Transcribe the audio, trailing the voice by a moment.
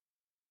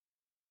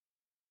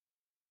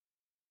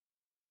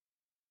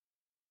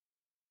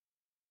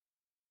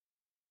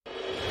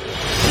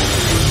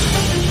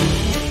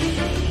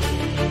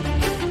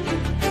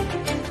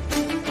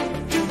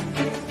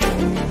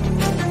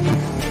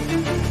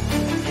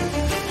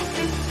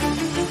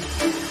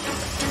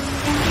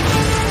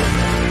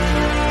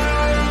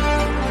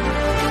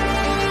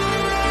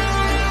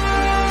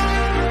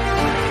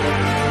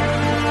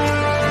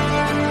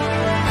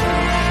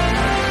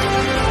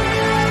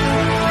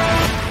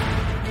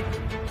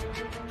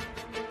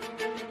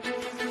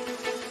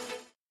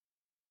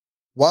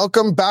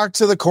Welcome back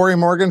to the Corey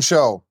Morgan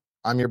Show.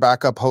 I'm your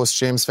backup host,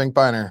 James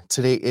Finkbeiner.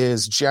 Today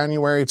is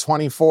January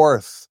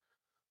 24th.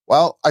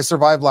 Well, I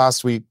survived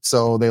last week,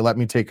 so they let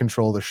me take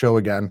control of the show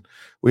again.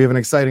 We have an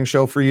exciting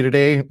show for you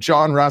today.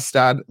 John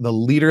Rustad, the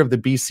leader of the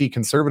BC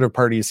Conservative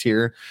Party, is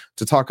here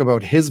to talk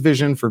about his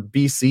vision for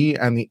BC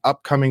and the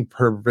upcoming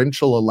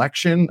provincial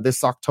election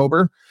this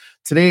October.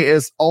 Today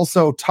is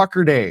also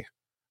Tucker Day.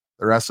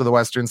 The rest of the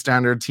Western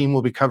Standard team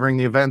will be covering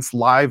the events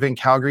live in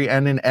Calgary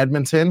and in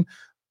Edmonton.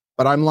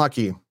 But I'm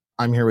lucky.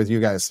 I'm here with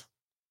you guys.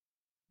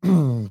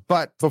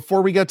 But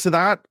before we get to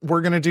that,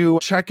 we're going to do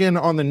check in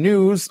on the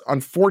news.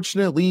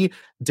 Unfortunately,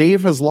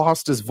 Dave has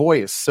lost his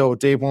voice, so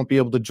Dave won't be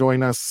able to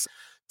join us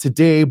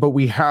today, but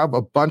we have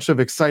a bunch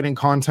of exciting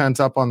content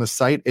up on the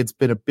site. It's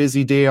been a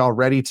busy day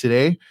already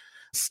today,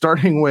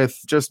 starting with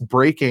just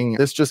breaking.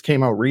 This just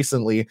came out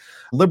recently.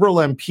 Liberal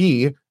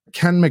MP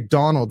Ken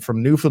McDonald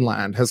from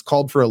Newfoundland has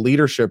called for a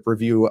leadership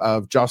review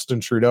of Justin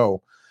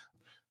Trudeau.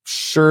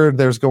 Sure,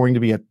 there's going to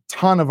be a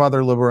ton of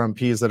other Liberal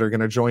MPs that are going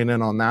to join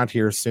in on that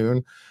here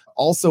soon.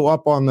 Also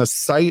up on the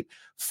site,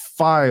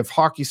 5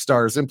 hockey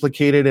stars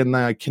implicated in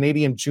the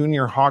Canadian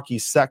junior hockey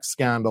sex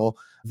scandal.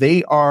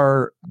 They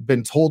are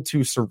been told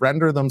to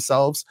surrender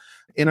themselves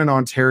in an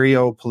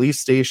Ontario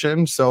police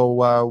station. So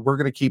we're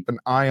going to keep an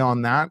eye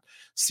on that,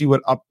 see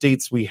what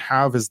updates we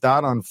have as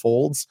that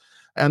unfolds.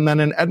 And then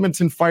an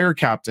Edmonton fire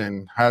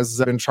captain has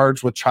been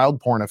charged with child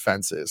porn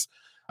offenses.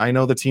 I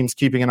know the team's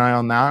keeping an eye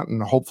on that,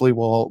 and hopefully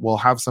we'll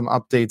have some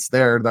updates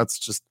there. That's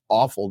just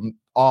awful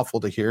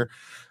to hear.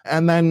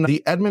 And then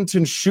the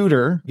Edmonton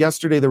shooter,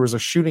 yesterday there was a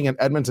shooting at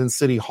Edmonton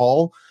City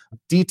Hall.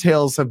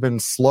 Details have been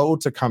slow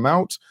to come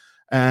out,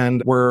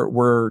 and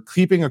we're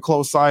keeping a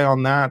close eye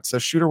on that.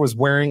 The shooter was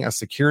wearing a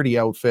security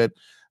outfit,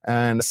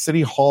 and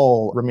City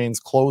Hall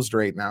remains closed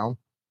right now.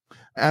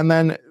 And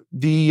then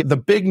the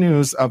big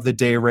news of the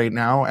day right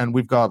now, and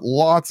we've got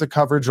lots of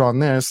coverage on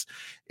this,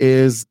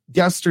 is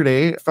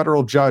yesterday, a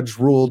federal judge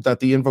ruled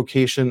that the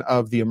invocation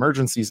of the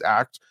Emergencies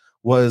Act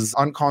was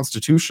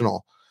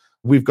unconstitutional.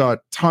 We've got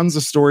tons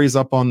of stories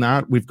up on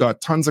that. We've got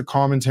tons of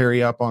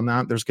commentary up on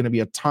that. There's going to be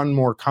a ton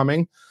more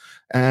coming.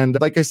 And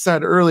like I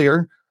said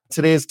earlier,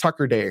 today is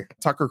Tucker Day.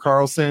 Tucker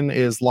Carlson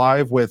is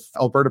live with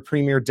Alberta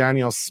Premier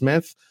Danielle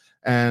Smith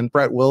and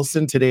Brett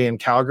Wilson today in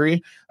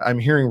Calgary. I'm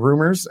hearing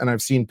rumors and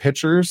I've seen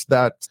pictures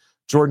that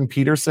Jordan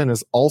Peterson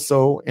is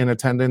also in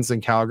attendance in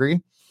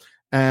Calgary.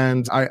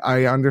 And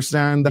I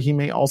understand that he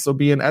may also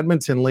be in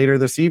Edmonton later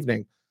this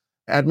evening.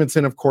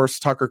 Edmonton, of course,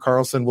 Tucker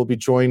Carlson will be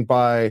joined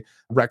by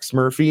Rex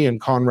Murphy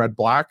and Conrad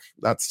Black.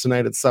 That's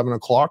tonight at 7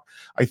 o'clock.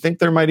 I think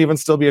there might even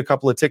still be a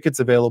couple of tickets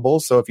available.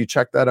 So if you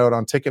check that out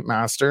on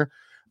Ticketmaster,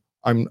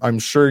 I'm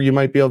sure you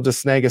might be able to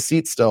snag a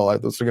seat still.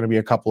 Those are going to be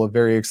a couple of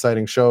very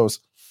exciting shows.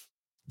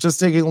 Just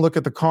taking a look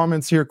at the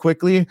comments here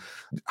quickly.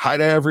 Hi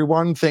to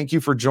everyone. Thank you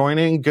for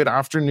joining. Good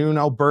afternoon,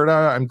 Alberta.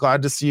 I'm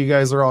glad to see you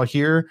guys are all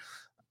here.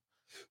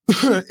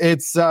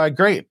 It's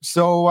great.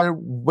 So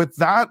with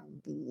that,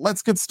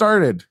 let's get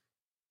started.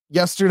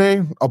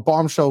 Yesterday, a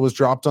bombshell was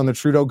dropped on the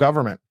Trudeau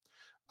government.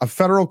 A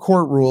federal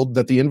court ruled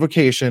that the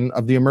invocation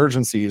of the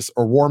Emergencies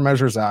or War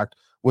Measures Act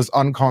was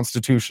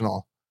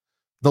unconstitutional.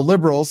 The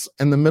Liberals,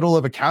 in the middle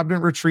of a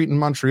cabinet retreat in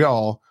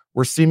Montreal,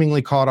 were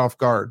seemingly caught off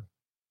guard.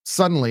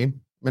 Suddenly,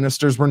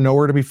 ministers were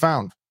nowhere to be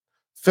found.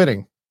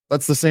 Fitting.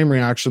 That's the same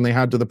reaction they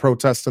had to the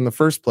protest in the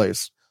first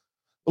place.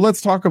 But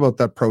let's talk about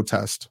that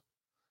protest.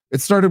 It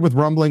started with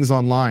rumblings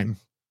online,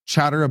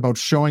 chatter about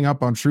showing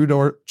up on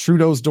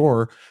Trudeau's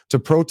door to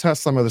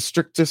protest some of the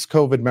strictest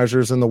COVID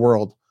measures in the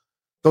world.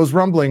 Those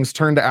rumblings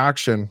turned to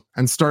action,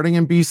 and starting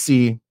in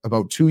BC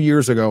about 2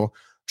 years ago,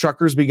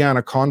 truckers began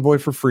a convoy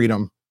for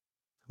freedom.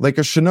 Like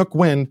a Chinook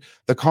wind,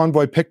 the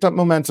convoy picked up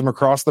momentum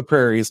across the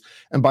prairies,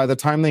 and by the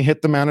time they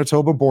hit the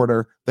Manitoba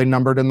border, they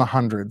numbered in the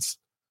hundreds.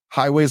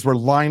 Highways were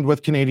lined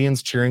with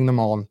Canadians cheering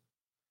them on.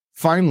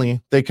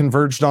 Finally, they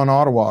converged on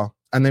Ottawa,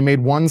 and they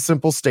made one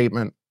simple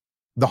statement: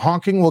 the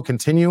honking will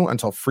continue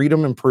until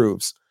freedom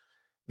improves.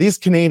 These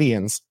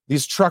Canadians,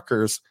 these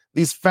truckers,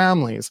 these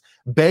families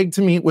begged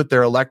to meet with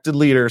their elected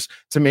leaders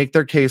to make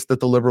their case that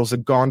the Liberals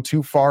had gone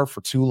too far for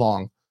too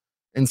long.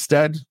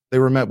 Instead, they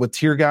were met with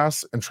tear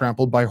gas and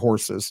trampled by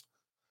horses.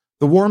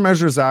 The War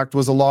Measures Act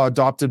was a law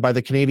adopted by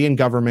the Canadian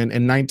government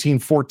in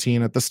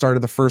 1914 at the start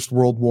of the First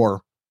World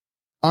War.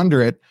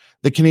 Under it,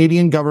 the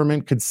Canadian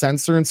government could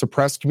censor and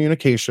suppress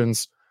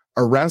communications,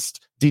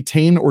 arrest,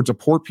 detain, or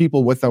deport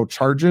people without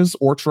charges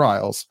or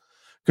trials,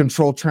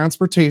 control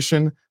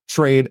transportation,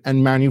 trade,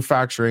 and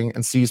manufacturing,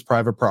 and seize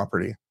private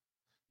property.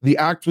 The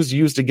act was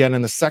used again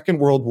in the Second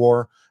World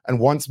War and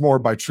once more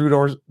by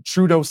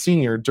Trudeau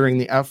Sr. during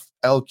the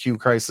FLQ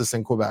crisis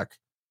in Quebec.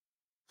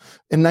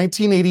 In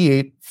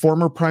 1988,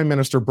 former Prime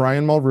Minister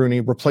Brian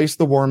Mulroney replaced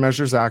the War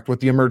Measures Act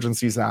with the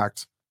Emergencies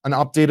Act, an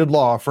updated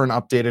law for an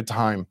updated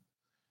time.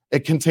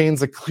 It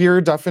contains a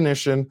clear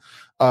definition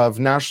of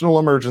national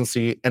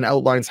emergency and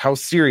outlines how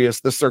serious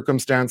the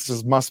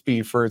circumstances must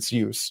be for its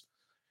use.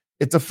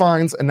 It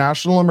defines a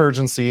national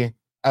emergency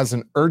as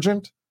an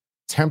urgent,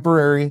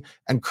 temporary,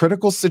 and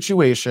critical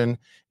situation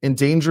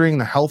endangering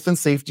the health and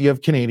safety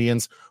of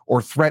Canadians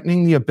or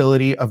threatening the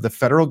ability of the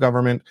federal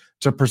government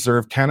to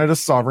preserve Canada's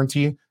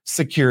sovereignty,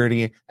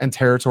 security, and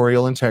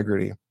territorial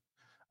integrity.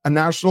 A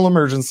national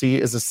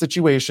emergency is a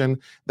situation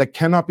that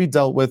cannot be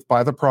dealt with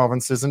by the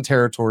provinces and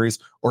territories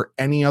or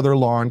any other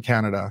law in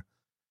Canada.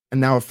 And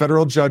now a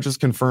federal judge has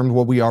confirmed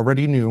what we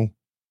already knew.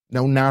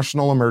 No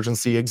national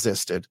emergency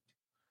existed.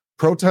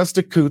 Protest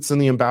at Coots and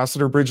the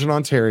Ambassador Bridge in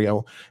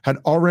Ontario had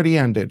already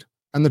ended,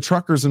 and the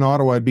truckers in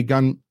Ottawa had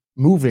begun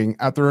moving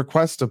at the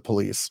request of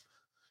police.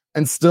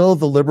 And still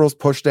the Liberals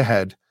pushed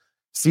ahead,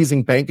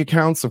 seizing bank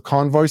accounts of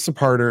convoy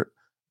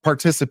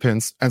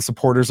participants and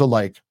supporters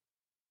alike.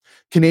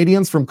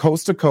 Canadians from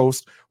coast to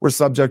coast were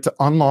subject to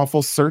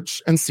unlawful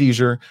search and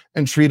seizure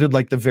and treated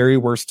like the very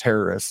worst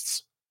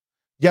terrorists.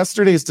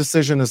 Yesterday's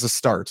decision is a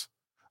start,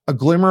 a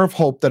glimmer of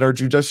hope that our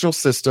judicial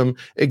system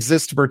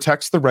exists to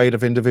protect the right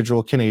of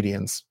individual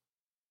Canadians.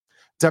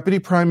 Deputy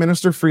Prime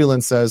Minister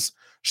Freeland says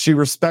she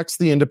respects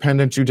the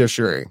independent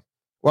judiciary.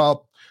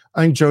 Well,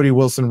 I think Jody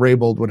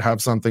Wilson-Raybould would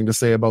have something to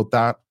say about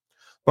that.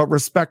 But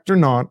respect or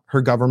not,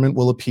 her government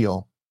will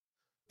appeal.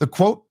 The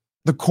quote,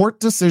 "The court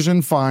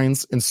decision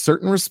finds in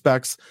certain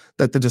respects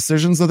that the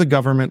decisions of the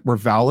government were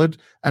valid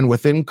and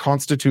within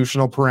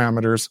constitutional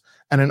parameters,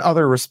 and in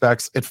other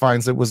respects it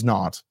finds it was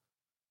not."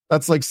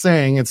 That's like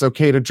saying it's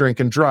okay to drink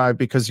and drive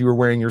because you were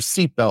wearing your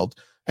seatbelt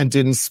and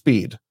didn't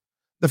speed.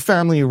 The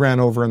family you ran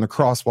over in the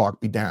crosswalk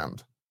be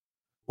damned.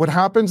 What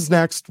happens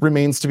next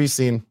remains to be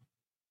seen.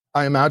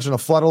 I imagine a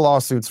flood of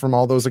lawsuits from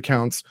all those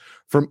accounts,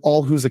 from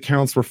all whose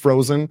accounts were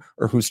frozen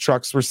or whose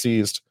trucks were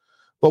seized.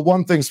 But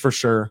one thing's for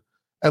sure,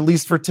 at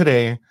least for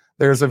today,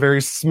 there's a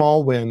very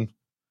small win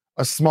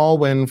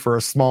for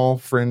a small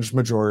fringe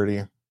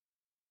majority.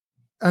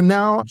 And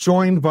now,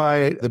 joined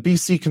by the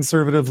BC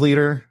Conservative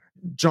leader,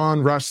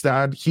 John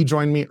Rustad. He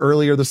joined me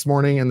earlier this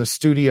morning in the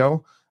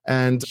studio,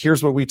 and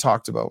here's what we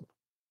talked about.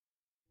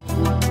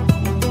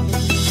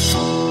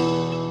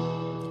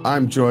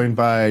 I'm joined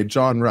by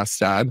John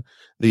Rustad,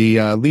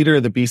 the leader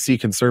of the BC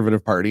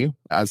Conservative Party.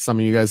 As some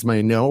of you guys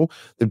may know,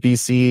 the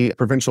BC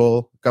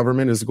provincial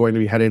government is going to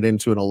be headed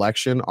into an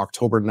election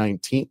October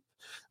 19th.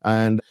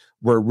 And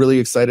we're really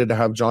excited to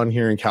have John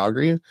here in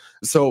Calgary.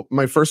 So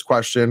my first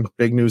question,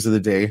 big news of the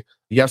day.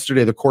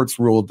 Yesterday, the courts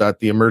ruled that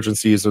the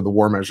Emergencies or the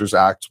War Measures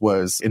Act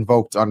was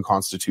invoked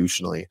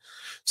unconstitutionally.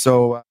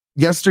 So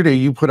yesterday,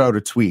 you put out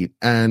a tweet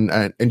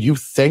and you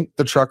thanked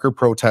the trucker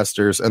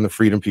protesters and the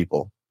Freedom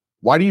People.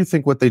 Why do you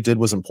think what they did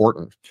was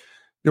important?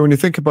 You know, when you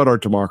think about our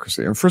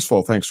democracy, and first of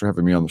all, thanks for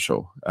having me on the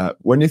show.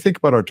 When you think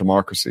about our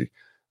democracy,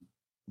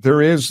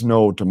 there is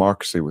no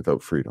democracy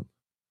without freedom.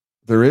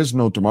 There is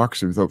no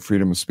democracy without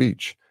freedom of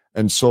speech.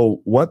 And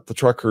so what the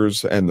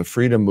truckers and the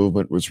freedom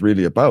movement was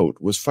really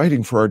about was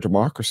fighting for our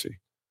democracy,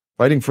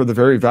 fighting for the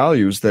very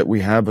values that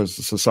we have as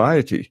a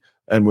society.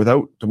 And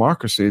without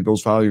democracy,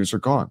 those values are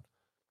gone.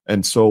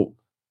 And so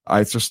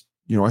I just,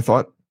 I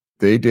thought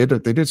they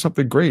did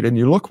something great. And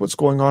you look what's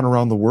going on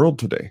around the world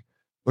today.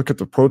 Look at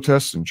the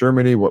protests in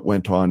Germany, what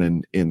went on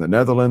in the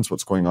Netherlands,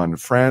 what's going on in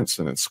France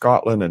and in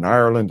Scotland and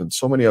Ireland and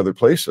so many other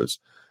places.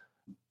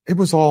 It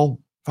was all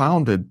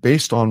founded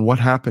based on what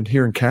happened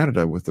here in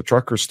Canada with the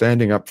truckers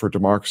standing up for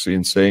democracy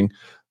and saying,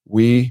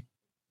 we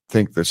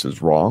think this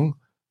is wrong.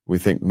 We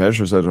think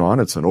measures that are on,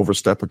 it's an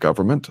overstep of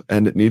government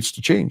and it needs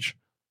to change.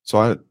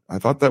 So I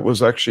thought that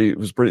was actually, it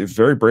was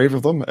very brave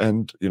of them.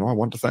 And, I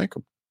want to thank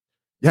them.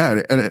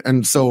 Yeah,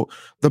 and so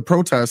the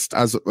protest,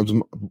 as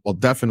well,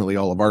 definitely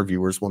all of our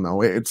viewers will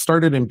know, it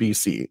started in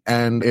BC,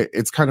 and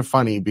it's kind of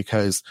funny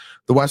because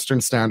the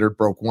Western Standard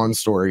broke one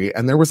story,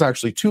 and there was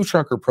actually two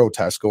trucker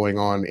protests going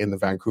on in the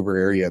Vancouver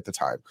area at the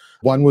time.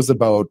 One was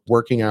about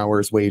working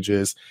hours,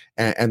 wages,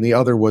 and the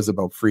other was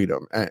about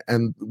freedom.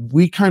 And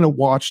we kind of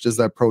watched as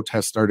that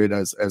protest started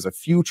as a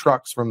few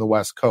trucks from the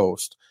West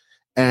Coast,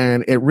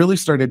 and it really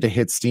started to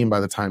hit steam by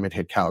the time it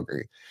hit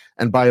Calgary.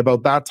 And by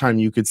about that time,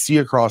 you could see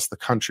across the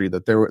country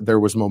that there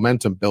was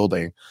momentum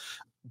building.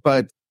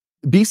 But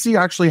BC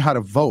actually had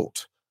a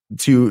vote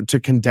to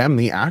condemn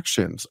the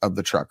actions of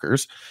the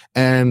truckers.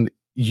 And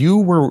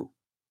were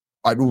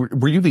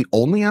you the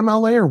only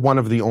MLA or one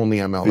of the only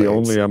MLAs? The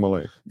only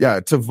MLA.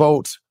 Yeah, to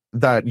vote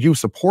that you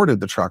supported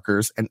the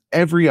truckers, and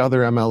every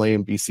other MLA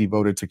in BC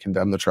voted to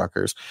condemn the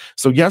truckers.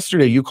 So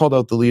yesterday, you called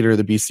out the leader of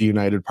the BC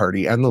United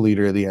Party and the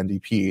leader of the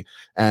NDP.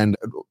 And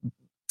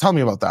tell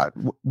me about that.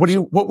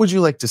 What would you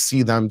like to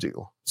see them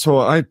do?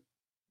 So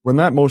when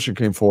that motion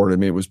came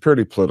forward, it was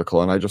purely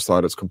political, and I just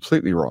thought it's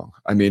completely wrong.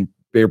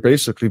 They're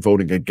basically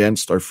voting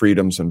against our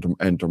freedoms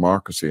and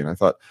democracy, and I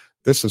thought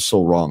this is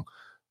so wrong.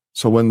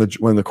 So when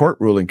the court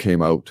ruling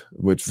came out,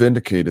 which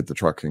vindicated the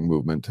trucking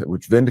movement,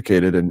 which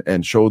vindicated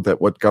and showed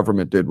that what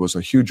government did was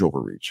a huge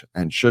overreach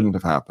and shouldn't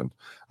have happened,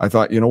 I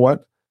thought, you know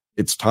what?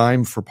 It's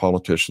time for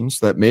politicians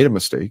that made a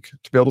mistake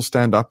to be able to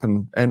stand up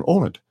and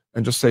own it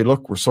and just say,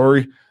 look, we're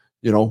sorry.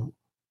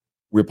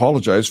 We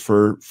apologize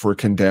for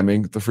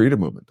condemning the freedom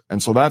movement.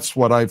 And so that's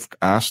what I've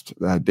asked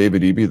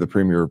David Eby, the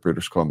Premier of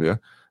British Columbia,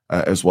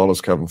 as well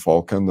as Kevin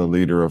Falcon, the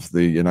leader of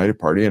the United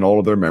Party, and all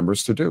of their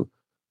members to do.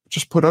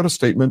 just put out a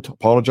statement,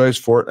 apologize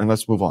for it, and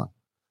let's move on.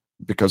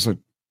 Because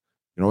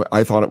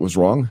I thought it was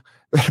wrong,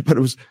 but it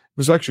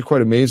was actually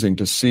quite amazing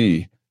to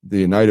see the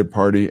United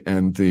Party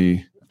and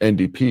the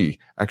NDP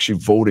actually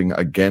voting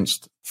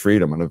against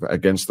freedom and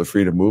against the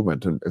freedom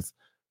movement.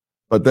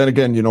 But then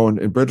again,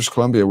 in British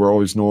Columbia, we're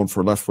always known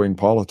for left-wing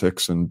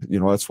politics. And,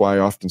 that's why I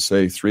often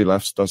say 3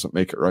 lefts doesn't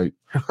make it right.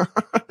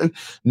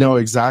 No,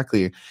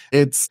 exactly.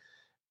 It's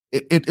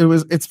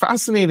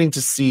fascinating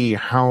to see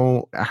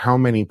how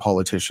many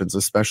politicians,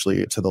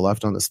 especially to the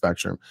left on the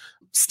spectrum,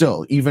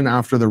 still, even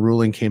after the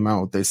ruling came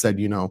out, they said,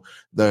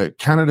 the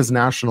Canada's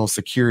national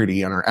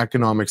security and our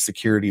economic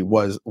security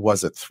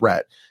was at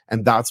threat.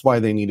 And that's why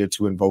they needed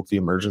to invoke the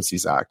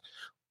Emergencies Act.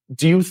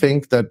 Do you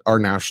think that our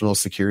national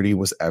security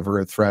was ever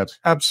a threat?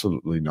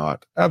 Absolutely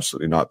not.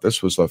 Absolutely not.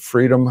 This was a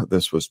freedom.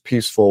 This was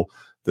peaceful.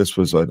 This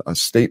was a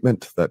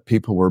statement that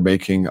people were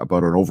making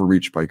about an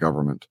overreach by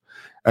government.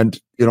 And,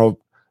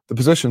 the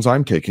positions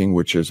I'm taking,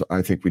 which is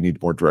I think we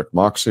need more direct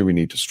democracy. We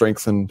need to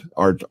strengthen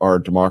our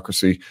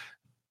democracy.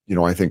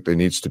 I think there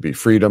needs to be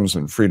freedoms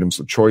and freedoms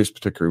of choice,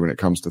 particularly when it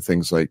comes to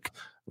things like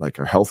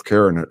our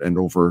healthcare and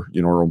over,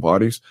 our own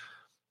bodies.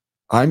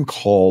 I'm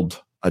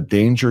called a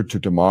danger to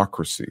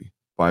democracy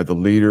by the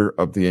leader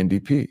of the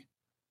NDP.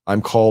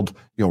 I'm called,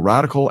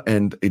 radical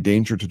and a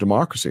danger to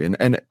democracy.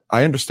 And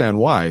I understand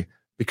why,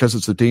 because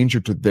it's a danger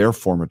to their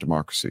form of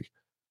democracy.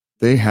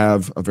 They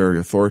have a very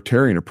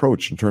authoritarian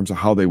approach in terms of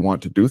how they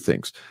want to do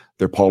things.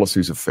 Their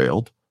policies have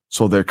failed,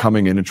 so they're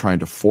coming in and trying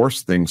to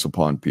force things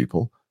upon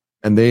people,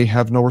 and they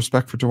have no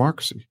respect for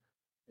democracy.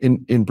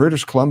 In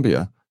British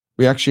Columbia,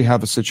 we actually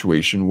have a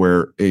situation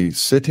where a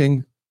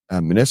sitting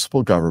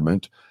municipal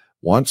government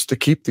wants to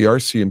keep the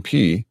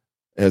RCMP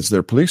as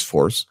their police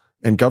force,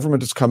 and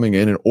government is coming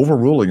in and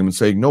overruling them and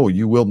saying, no,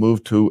 you will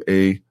move to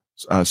a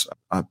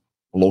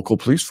local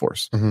police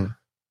force. Mm-hmm.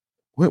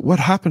 What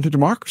happened to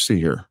democracy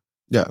here?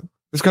 Yeah.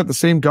 It's got the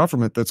same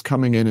government that's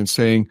coming in and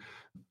saying,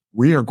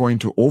 we are going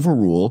to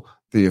overrule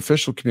the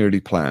official community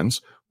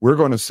plans. We're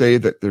going to say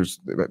that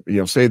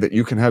say that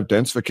you can have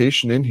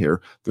densification in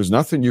here. There's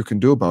nothing you can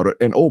do about it.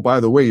 And, oh, by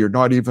the way, you're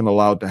not even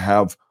allowed to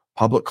have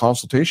public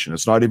consultation.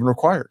 It's not even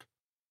required.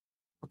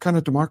 What kind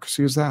of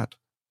democracy is that?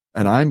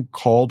 And I'm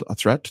called a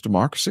threat to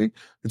democracy.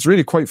 It's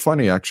really quite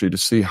funny, actually, to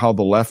see how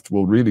the left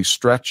will really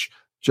stretch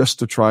just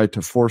to try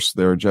to force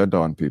their agenda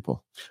on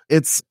people.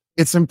 It's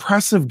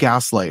impressive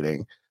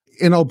gaslighting.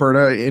 In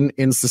Alberta,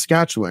 in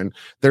Saskatchewan,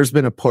 there's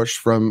been a push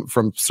from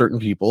certain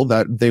people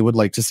that they would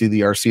like to see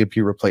the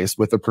RCMP replaced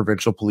with a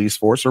provincial police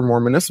force or more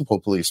municipal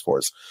police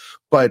force.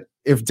 But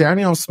if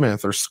Danielle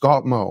Smith or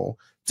Scott Moe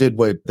did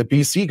what the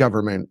BC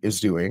government is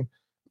doing,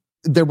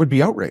 there would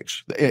be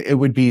outrage. It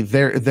would be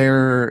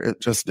they're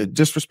just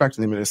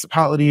disrespecting the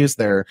municipalities.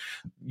 They're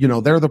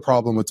the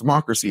problem with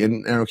democracy.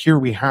 And here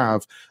we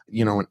have,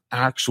 an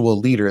actual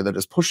leader that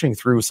is pushing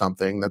through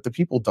something that the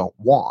people don't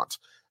want.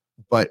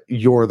 But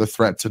you're the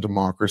threat to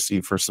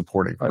democracy for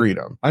supporting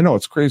freedom. I know,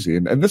 it's crazy.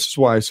 And this is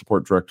why I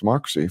support direct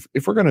democracy.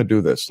 If we're going to do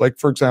this, like,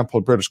 for example,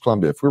 in British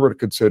Columbia, if we were to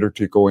consider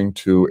going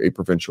to a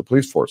provincial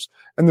police force,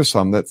 and there's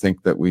some that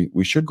think that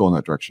we should go in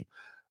that direction,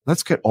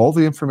 let's get all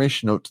the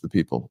information out to the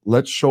people.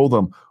 Let's show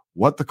them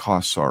what the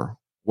costs are,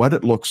 what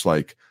it looks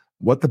like,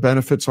 what the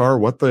benefits are,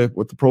 what the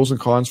pros and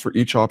cons for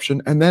each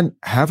option, and then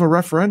have a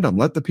referendum.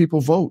 Let the people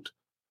vote.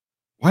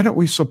 Why don't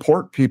we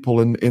support people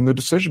in their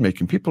decision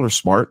making? People are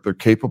smart, they're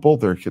capable,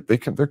 they're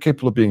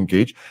capable of being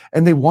engaged,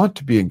 and they want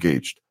to be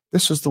engaged.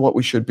 This is what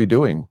we should be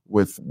doing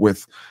with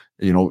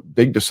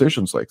big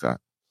decisions like that.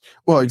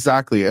 Well,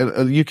 exactly.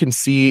 You can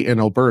see in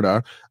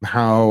Alberta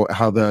how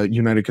the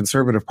United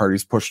Conservative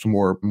Party's pushed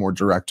more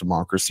direct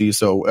democracy.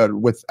 So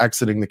with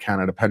exiting the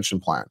Canada Pension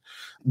Plan,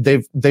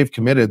 they've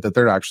committed that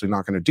they're actually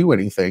not going to do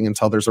anything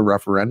until there's a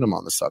referendum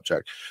on the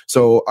subject.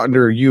 So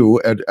under you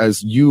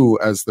as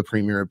the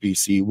Premier of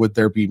BC, would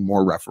there be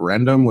more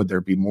referendum? Would there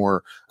be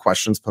more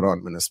questions put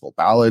on municipal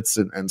ballots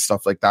and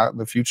stuff like that in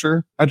the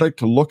future? I'd like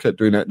to look at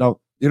doing that. Now,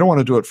 you don't want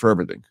to do it for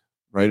everything,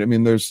 right? I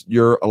mean,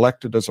 you're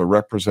elected as a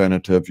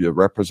representative. Your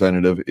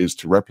representative is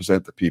to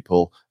represent the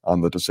people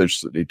on the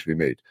decisions that need to be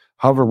made.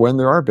 However, when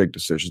there are big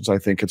decisions, I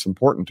think it's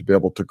important to be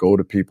able to go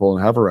to people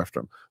and have a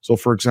referendum. So,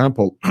 for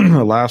example,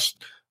 last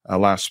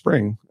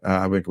spring,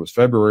 I think it was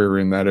February or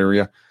in that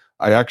area,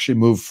 I actually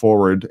moved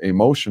forward a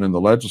motion in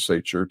the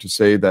legislature to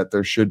say that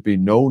there should be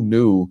no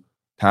new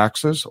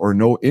taxes or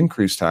no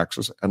increased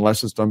taxes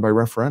unless it's done by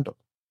referendum.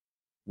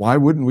 Why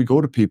wouldn't we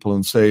go to people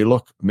and say,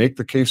 look, make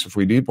the case. If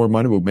we need more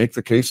money, we'll make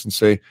the case and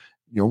say,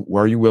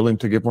 are you willing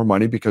to give more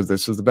money because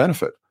this is the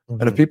benefit?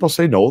 Mm-hmm. And if people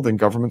say no, then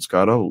government's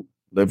got to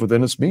live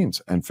within its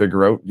means and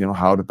figure out,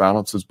 how to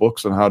balance its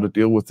books and how to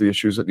deal with the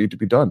issues that need to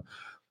be done.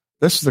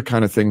 This is the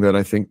kind of thing that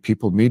I think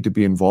people need to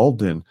be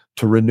involved in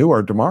to renew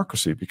our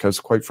democracy, because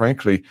quite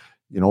frankly,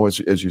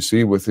 as you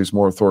see with these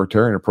more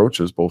authoritarian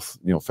approaches, both,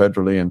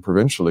 federally and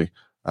provincially,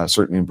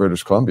 certainly in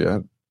British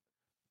Columbia,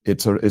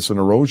 it's an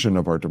erosion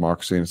of our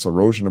democracy and it's an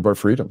erosion of our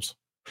freedoms.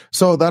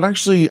 So that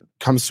actually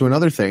comes to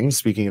another thing.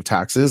 Speaking of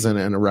taxes and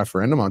a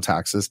referendum on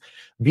taxes,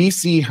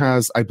 BC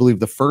has, I believe,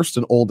 the first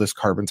and oldest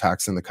carbon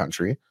tax in the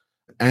country.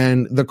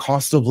 and the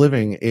cost of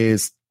living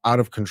is out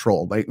of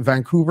control. Like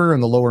Vancouver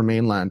and the Lower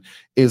Mainland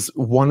is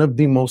one of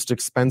the most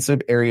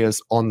expensive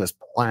areas on this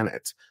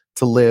planet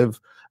to live.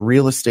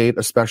 Real estate,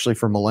 especially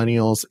for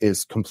millennials,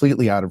 is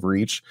completely out of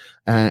reach.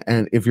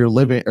 And if you're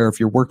living or if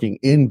you're working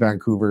in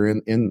Vancouver,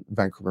 in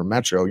Vancouver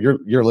Metro,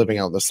 you're living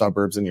out in the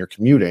suburbs and you're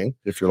commuting.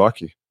 If you're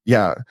lucky.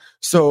 Yeah.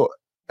 So,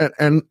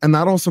 and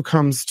that also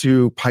comes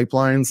to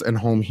pipelines and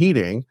home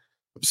heating.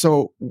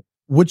 So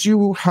would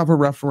you have a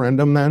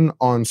referendum then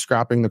on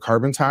scrapping the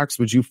carbon tax?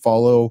 Would you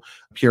follow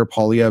Pierre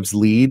Poilievre's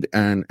lead?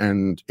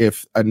 And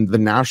if the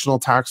national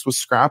tax was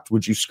scrapped,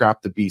 would you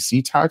scrap the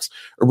BC tax?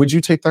 Or would you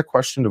take that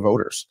question to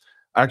voters?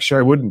 Actually,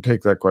 I wouldn't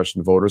take that question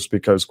to voters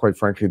because, quite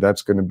frankly,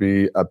 that's going to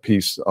be a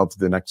piece of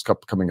the next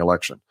upcoming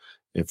election.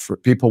 If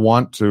people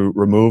want to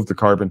remove the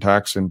carbon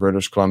tax in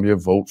British Columbia,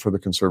 vote for the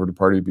Conservative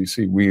Party of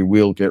BC. We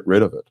will get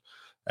rid of it.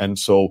 And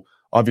so,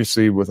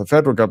 obviously, with a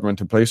federal government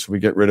in place, if we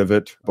get rid of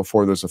it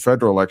before there's a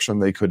federal election,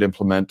 they could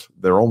implement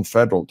their own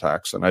federal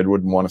tax. And I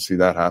wouldn't want to see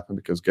that happen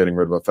because getting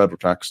rid of a federal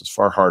tax is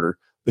far harder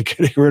than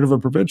getting rid of a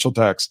provincial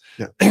tax.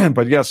 Yeah.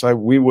 But yes,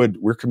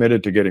 we're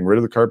committed to getting rid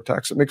of the carbon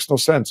tax. It makes no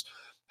sense.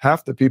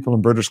 Half the people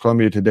in British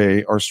Columbia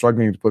today are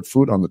struggling to put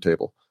food on the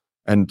table.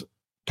 And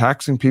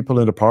taxing people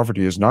into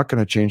poverty is not going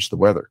to change the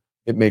weather.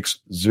 It makes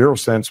zero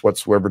sense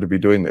whatsoever to be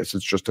doing this.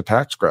 It's just a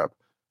tax grab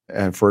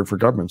and for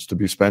governments to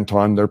be spent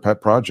on their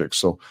pet projects.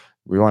 So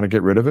we want to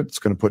get rid of it. It's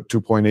going to put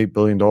 $2.8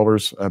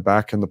 billion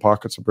back in the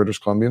pockets of British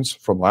Columbians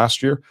from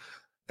last year.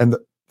 And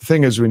the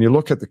thing is, when you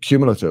look at the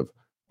cumulative,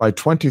 by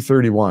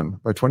 2031,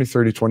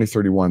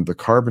 the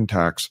carbon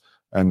tax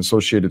and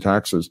associated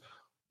taxes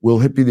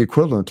will be the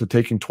equivalent to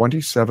taking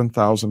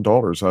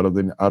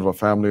 $27,000 out of a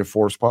family of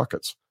four's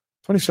pockets.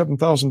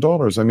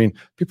 $27,000. I mean,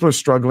 people are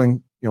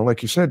struggling,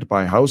 like you said, to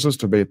buy houses,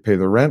 to pay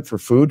their rent, for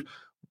food.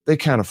 They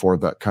can't afford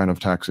that kind of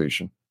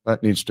taxation.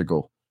 That needs to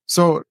go.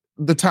 So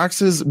the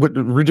taxes,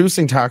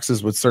 reducing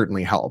taxes would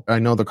certainly help. I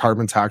know the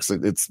carbon tax,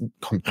 it's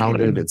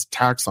compounded, it's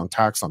tax on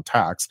tax on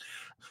tax,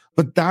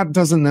 but that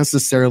doesn't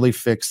necessarily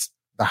fix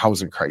the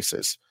housing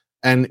crisis.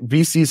 And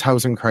BC's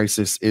housing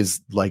crisis is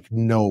like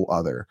no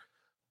other.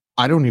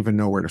 I don't even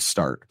know where to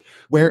start.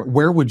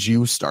 Where would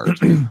you start?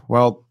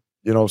 Well,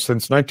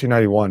 since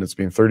 1991, it's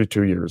been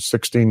 32 years,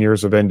 16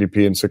 years of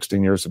NDP and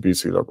 16 years of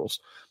BC Liberals.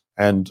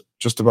 And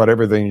just about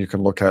everything you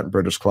can look at in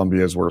British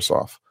Columbia is worse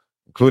off,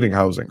 including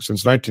housing.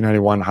 Since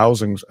 1991,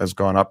 housing has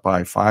gone up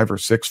by 5 or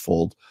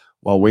 6-fold,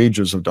 while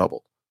wages have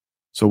doubled.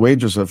 So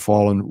wages have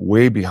fallen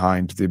way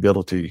behind the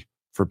ability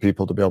for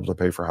people to be able to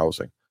pay for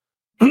housing.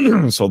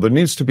 So there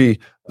needs to be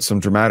some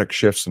dramatic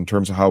shifts in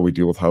terms of how we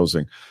deal with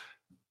housing.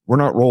 We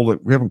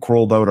haven't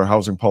rolled out our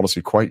housing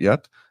policy quite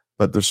yet,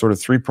 but there's sort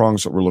of 3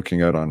 prongs that we're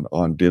looking at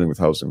on dealing with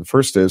housing. The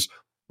first is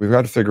we've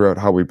got to figure out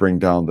how we bring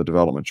down the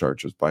development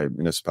charges by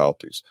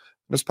municipalities.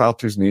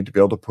 Municipalities need to be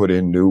able to put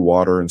in new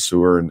water and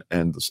sewer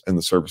and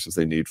the services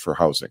they need for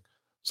housing.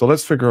 So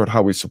let's figure out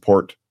how we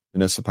support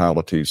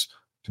municipalities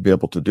to be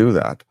able to do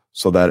that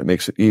so that it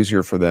makes it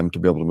easier for them to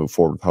be able to move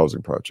forward with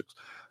housing projects.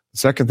 The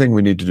second thing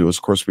we need to do is,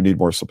 of course, we need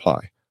more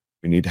supply.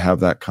 We need to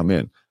have that come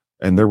in.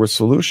 And there were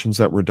solutions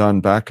that were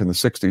done back in the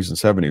 60s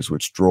and 70s,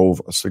 which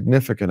drove a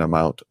significant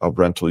amount of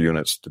rental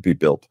units to be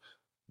built.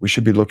 We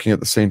should be looking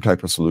at the same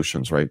type of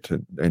solutions, right,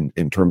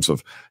 in terms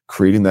of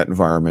creating that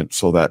environment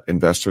so that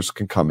investors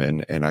can come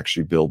in and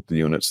actually build the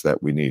units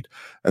that we need.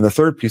 And the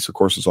third piece, of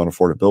course, is on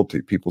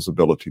affordability, people's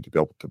ability to be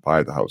able to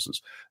buy the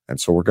houses.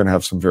 And so we're going to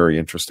have some very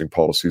interesting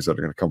policies that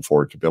are going to come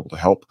forward to be able to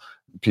help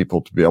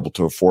people to be able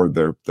to afford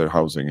their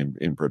housing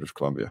in British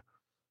Columbia.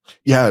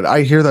 Yeah,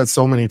 I hear that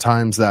so many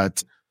times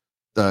that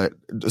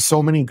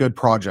so many good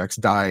projects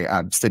die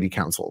at city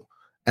council.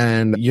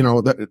 And,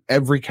 that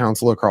every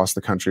council across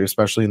the country,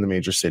 especially in the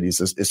major cities,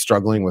 is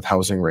struggling with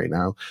housing right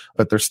now,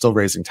 but they're still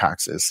raising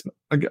taxes.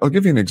 I'll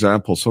give you an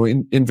example. So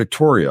in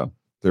Victoria,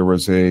 there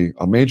was a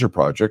major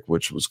project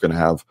which was going to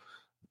have,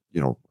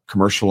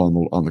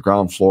 commercial on the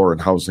ground floor and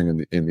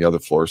housing in the other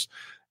floors.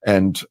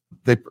 And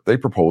they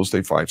proposed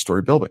a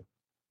 5-story building.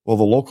 Well,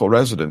 the local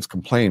residents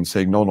complained,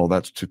 saying, no,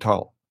 that's too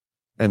tall.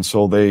 And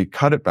so they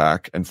cut it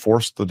back and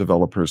forced the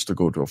developers to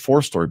go to a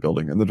 4-story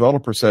building. And the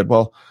developer said,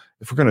 well,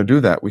 if we're going to do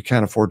that, we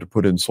can't afford to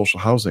put in social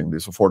housing,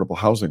 this affordable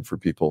housing for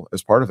people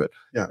as part of it.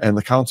 Yeah. And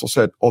the council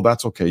said, oh,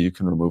 that's okay. You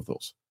can remove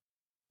those.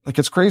 Like,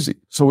 it's crazy.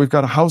 So we've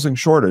got a housing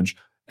shortage.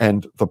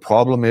 And the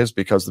problem is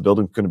because the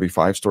building's going to be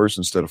 5 stories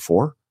instead of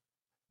 4.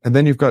 And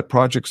then you've got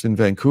projects in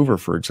Vancouver,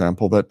 for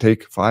example, that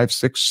take 5,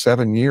 6,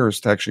 7 years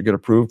to actually get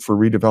approved for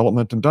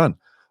redevelopment and done.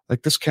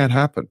 Like, this can't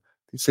happen.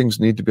 These things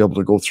need to be able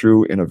to go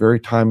through in a very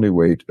timely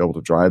way to be able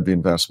to drive the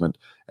investment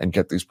and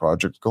get these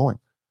projects going.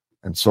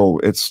 And so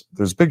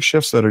there's big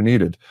shifts that are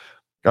needed.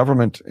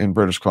 Government in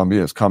British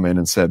Columbia has come in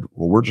and said,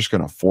 well, we're just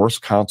going to force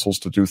councils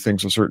to do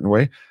things a certain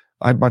way.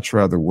 I'd much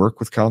rather work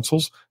with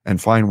councils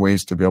and find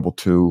ways to be able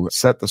to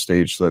set the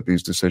stage so that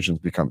these decisions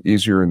become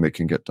easier and they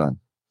can get done.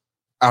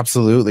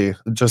 Absolutely.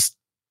 Just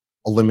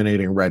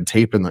eliminating red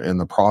tape in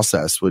the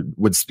process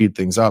would speed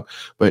things up.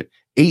 But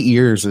 8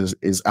 years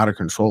is out of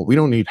control. We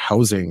don't need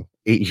housing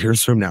 8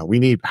 years from now. We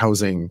need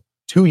housing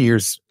 2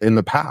 years in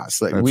the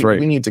past. Like That's right.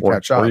 We need to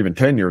catch up. Or even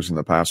 10 years in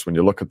the past when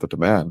you look at the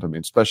demand. I mean,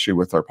 especially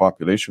with our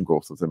population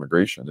growth with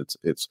immigration,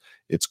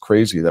 it's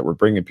crazy that we're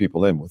bringing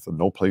people in with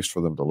no place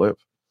for them to live.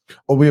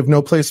 Well, we have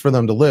no place for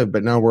them to live,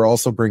 but now we're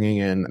also bringing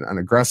in an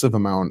aggressive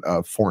amount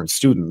of foreign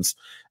students.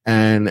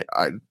 And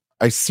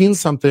I seen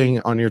something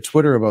on your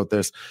Twitter about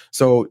this.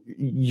 So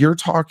you're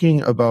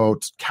talking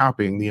about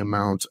capping the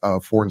amount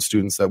of foreign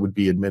students that would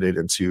be admitted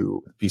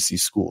into BC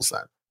schools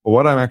then. Well,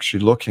 what I'm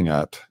actually looking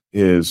at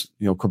is,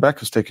 Quebec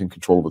has taken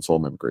control of its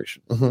own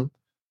immigration. Mm-hmm.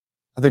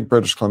 I think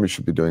British Columbia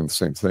should be doing the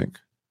same thing.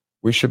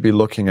 We should be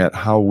looking at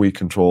how we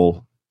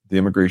control the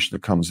immigration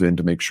that comes in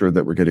to make sure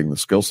that we're getting the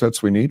skill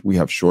sets we need. We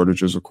have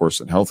shortages, of course,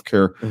 in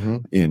healthcare,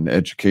 in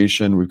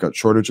education. We've got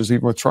shortages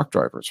even with truck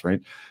drivers,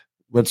 right?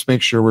 Let's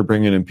make sure we're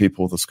bringing in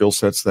people with the skill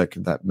sets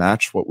that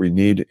match what we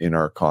need in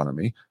our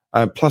economy.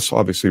 Plus,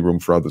 obviously,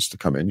 room for others to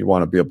come in. You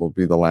want to be able to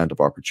be the land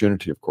of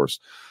opportunity, of course.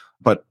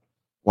 But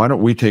why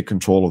don't we take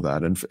control of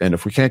that? And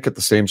if we can't get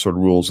the same sort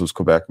of rules as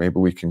Quebec, maybe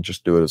we can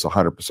just do it as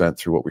 100%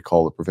 through what we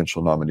call the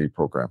provincial nominee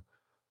program.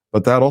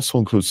 But that also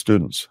includes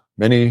students.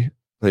 Many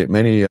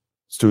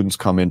students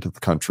come into the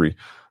country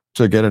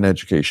to get an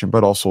education,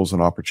 but also as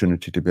an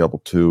opportunity to be able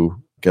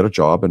to get a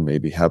job and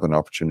maybe have an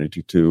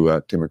opportunity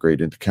to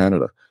immigrate into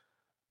Canada.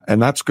 And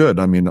that's good.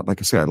 I mean,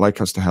 like I say, I'd like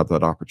us to have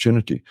that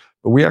opportunity.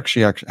 But we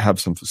actually have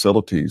some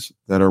facilities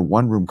that are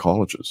one-room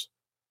colleges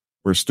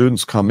where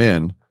students come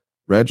in,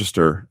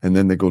 register, and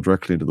then they go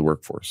directly into the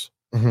workforce.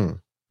 Mm-hmm.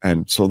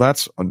 And so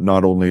that's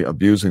not only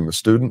abusing the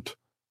student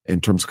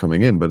in terms of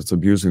coming in, but it's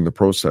abusing the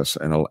process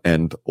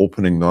and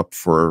opening up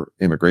for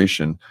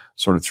immigration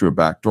sort of through a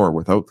back door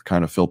without the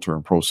kind of filter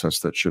and process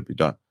that should be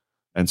done.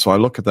 And so I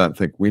look at that and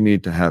think we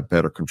need to have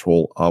better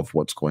control of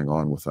what's going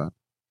on with that.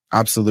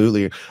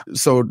 Absolutely.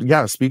 So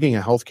yeah, speaking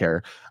of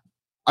healthcare,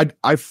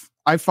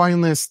 I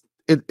find this,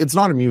 it's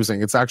not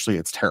amusing.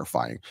 It's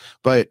terrifying.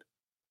 But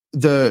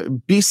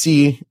the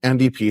BC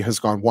NDP has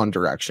gone one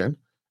direction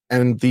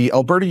and the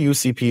Alberta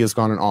UCP has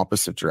gone an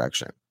opposite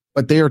direction.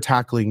 But they are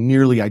tackling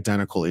nearly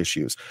identical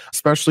issues,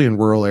 especially in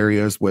rural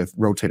areas with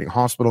rotating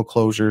hospital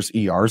closures,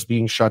 ERs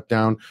being shut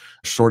down,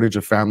 shortage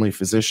of family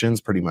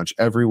physicians pretty much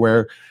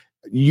everywhere.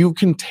 You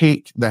can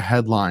take the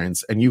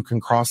headlines and you can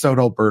cross out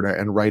Alberta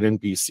and write in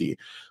BC.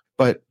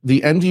 But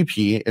the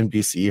NDP in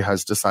BC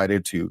has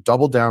decided to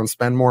double down,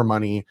 spend more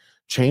money,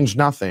 change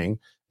nothing.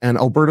 And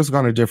Alberta's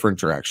gone a different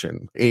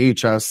direction.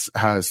 AHS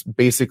has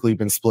basically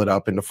been split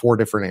up into 4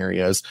 different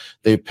areas.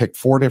 They've picked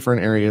 4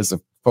 different areas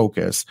of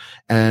focus,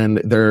 and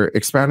they're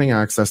expanding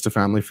access to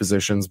family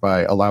physicians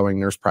by allowing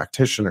nurse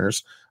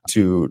practitioners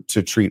to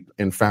treat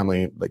in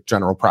family, like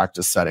general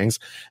practice settings.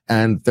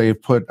 And they've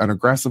put an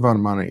aggressive amount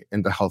of money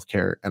into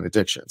healthcare and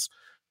addictions.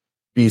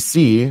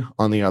 BC,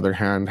 on the other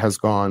hand, has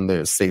gone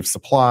the safe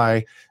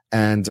supply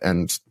and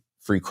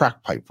free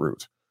crack pipe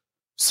route.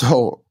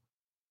 So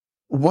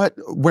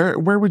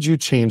where would you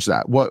change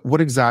that?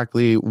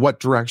 What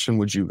direction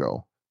would you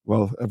go?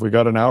 Well, have we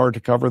got an hour to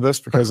cover this?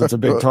 Because it's a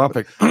big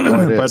topic.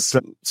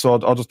 So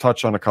I'll just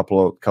touch on a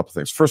couple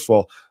things. First of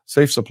all,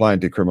 safe supply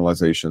and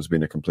decriminalization has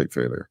been a complete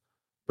failure.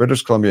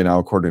 British Columbia now,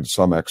 according to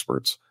some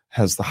experts,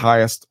 has the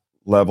highest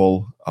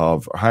number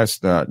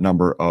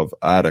of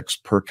addicts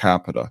per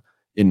capita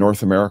in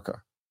North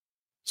America.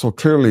 So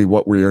clearly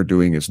what we are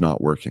doing is not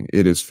working.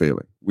 It is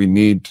failing. We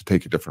need to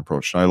take a different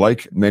approach. And I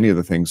like many of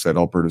the things that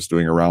Alberta is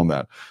doing around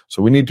that.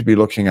 So we need to be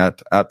looking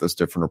at this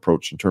different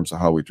approach in terms of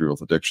how we deal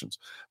with addictions.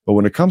 But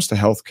when it comes to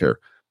healthcare,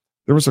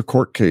 there was a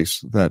court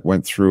case that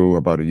went through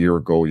about a year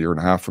and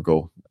a half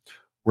ago,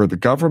 where the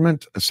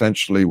government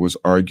essentially was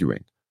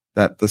arguing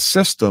that the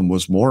system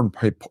was more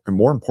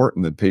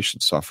important than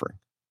patient suffering.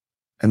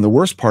 And the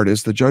worst part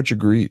is the judge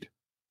agreed.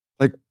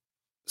 Like,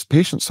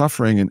 patient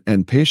suffering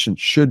and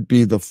patients should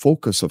be the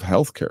focus of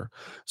healthcare.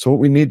 So what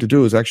we need to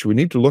do is we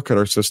need to look at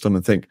our system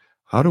and think,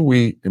 how do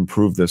we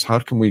improve this? How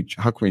can we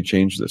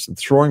change this? And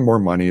throwing more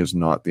money is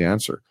not the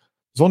answer.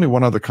 There's only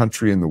one other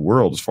country in the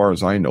world, as far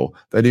as I know,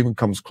 that even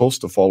comes close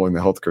to following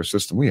the healthcare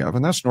system we have,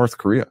 and that's North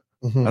Korea.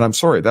 Mm-hmm. And I'm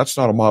sorry, that's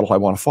not a model I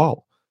want to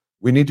follow.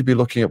 We need to be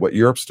looking at what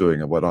Europe's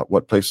doing and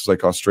what places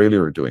like Australia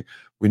are doing.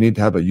 We need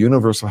to have a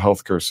universal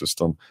healthcare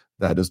system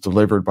that is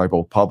delivered by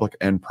both public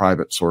and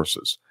private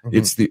sources. Mm-hmm.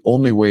 It's the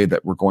only way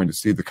that we're going to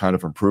see the kind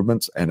of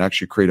improvements and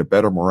actually create a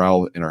better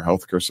morale in our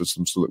healthcare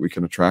system so that we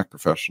can attract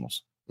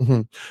professionals.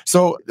 Mm-hmm.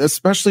 So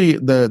especially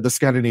the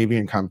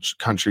Scandinavian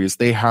countries,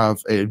 they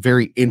have a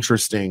very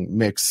interesting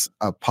mix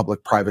of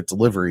public-private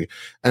delivery.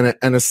 And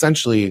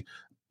essentially,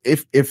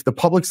 if the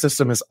public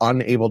system is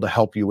unable to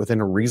help you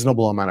within a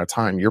reasonable amount of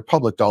time, your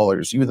public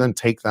dollars, you then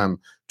take them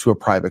to a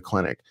private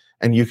clinic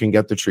and you can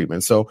get the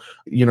treatment. So,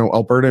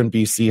 Alberta and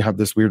BC have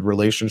this weird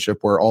relationship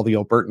where all the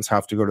Albertans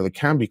have to go to the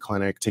Cambie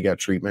clinic to get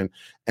treatment,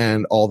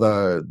 and all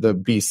the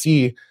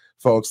BC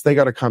folks, they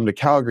got to come to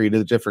Calgary to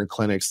the different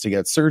clinics to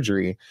get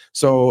surgery.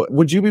 So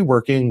would you be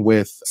working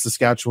with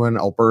Saskatchewan,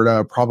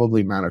 Alberta,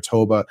 probably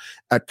Manitoba,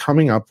 at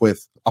coming up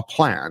with a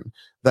plan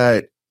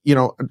that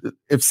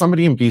if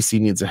somebody in BC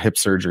needs a hip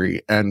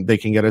surgery and they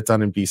can get it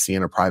done in BC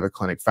in a private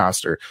clinic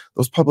faster,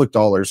 those public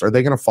dollars, are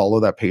they going to follow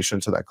that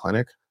patient to that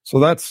clinic? So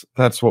that's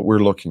what we're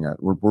looking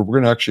at. We're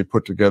going to actually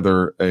put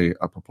together a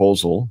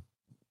proposal,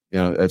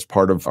 as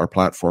part of our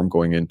platform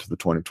going into the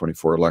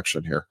 2024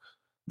 election here.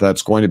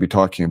 That's going to be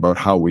talking about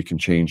how we can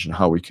change and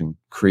how we can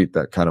create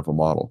that kind of a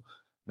model.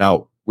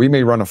 Now, we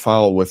may run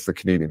afoul with the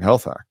Canadian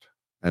Health Act.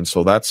 And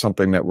so that's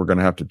something that we're going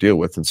to have to deal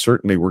with. And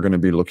certainly we're going to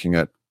be looking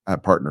at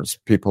partners,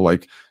 people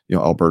like,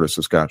 Alberta,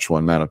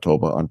 Saskatchewan,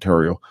 Manitoba,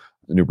 Ontario,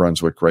 New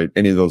Brunswick, right?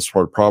 Any of those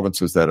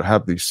provinces that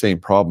have these same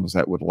problems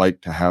that would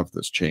like to have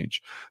this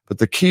change. But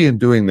the key in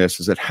doing this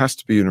is it has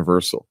to be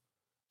universal.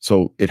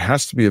 So it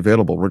has to be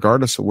available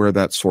regardless of where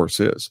that source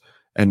is.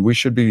 And we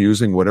should be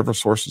using whatever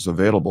source is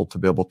available to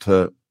be able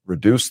to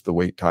reduce the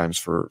wait times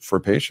for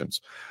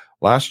patients.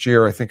 Last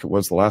year, I think it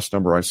was the last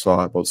number I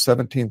saw, about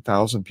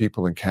 17,000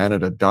 people in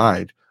Canada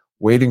died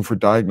waiting for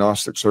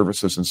diagnostic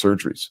services and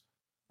surgeries.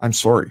 I'm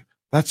sorry.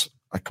 That's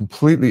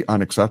completely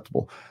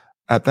unacceptable.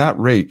 At that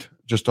rate,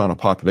 just on a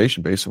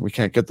population basis, and we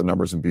can't get the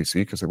numbers in BC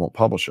because they won't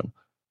publish them,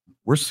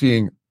 we're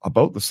seeing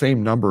about the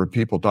same number of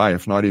people die,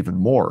 if not even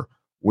more,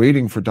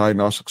 waiting for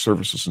diagnostic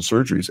services and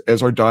surgeries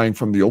as are dying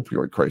from the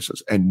opioid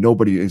crisis. And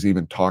nobody is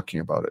even talking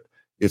about it.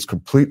 It's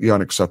completely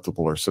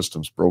unacceptable. Our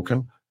system's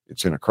broken.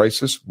 It's in a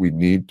crisis. We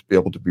need to be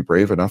able to be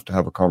brave enough to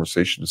have a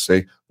conversation to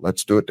say,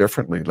 let's do it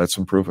differently. Let's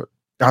improve it.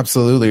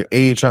 Absolutely.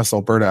 AHS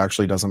Alberta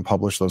actually doesn't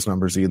publish those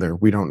numbers either.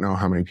 We don't know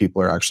how many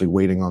people are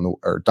actually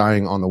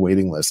dying on the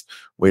waiting list,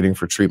 waiting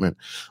for treatment.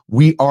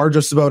 We are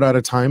just about out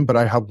of time, but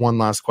I have one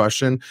last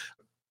question.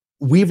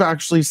 We've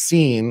actually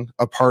seen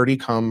a party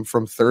come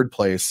from third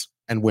place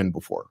and win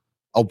before.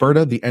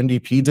 Alberta, the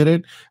NDP did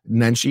it.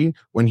 Nenshi,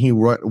 when he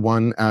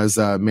won as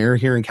mayor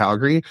here in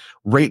Calgary.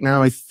 Right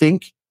now, I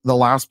think the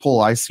last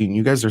poll I seen,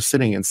 you guys are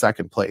sitting in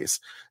second place.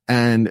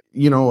 And,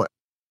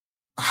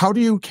 how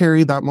do you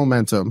carry that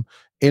momentum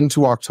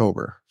into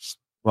October?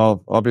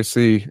 Well,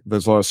 obviously,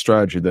 there's a lot of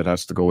strategy that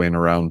has to go in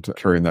around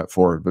carrying that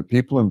forward. But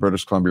people in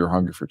British Columbia are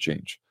hungry for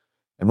change.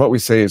 And what we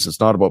say is it's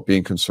not about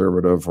being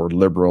conservative or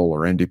liberal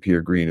or NDP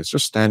or Green. It's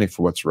just standing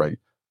for what's right,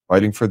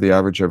 fighting for the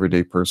average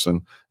everyday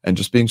person, and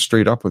just being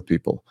straight up with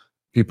people.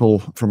 People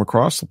from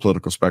across the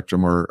political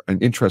spectrum are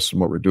interested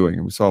in what we're doing.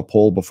 And we saw a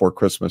poll before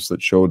Christmas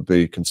that showed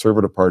the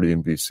Conservative Party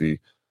in BC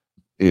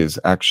is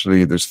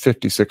actually, there's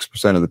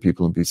 56% of the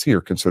people in BC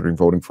are considering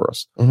voting for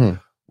us,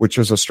 which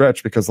is a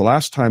stretch because the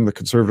last time the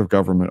Conservative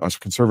government, a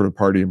Conservative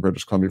Party in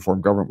British Columbia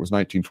formed government was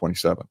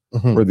 1927.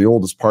 We're the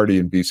oldest party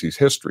in BC's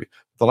history.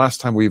 The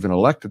last time we even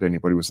elected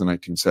anybody was the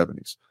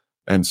 1970s.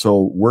 And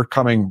so we're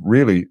coming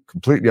really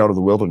completely out of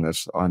the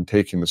wilderness on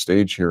taking the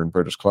stage here in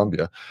British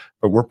Columbia,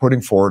 but we're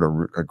putting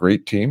forward a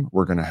great team.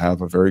 We're going to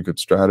have a very good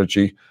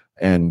strategy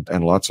and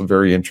lots of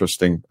very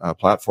interesting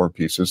platform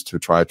pieces to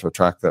try to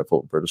attract that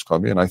vote in British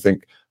Columbia. And I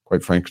think,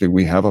 quite frankly,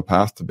 we have a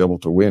path to be able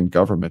to win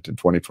government in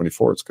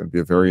 2024. It's going to be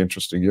a very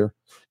interesting year.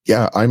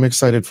 Yeah, I'm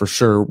excited for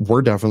sure.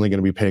 We're definitely going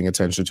to be paying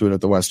attention to it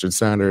at the Western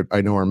Standard.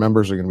 I know our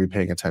members are going to be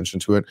paying attention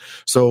to it.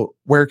 So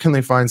where can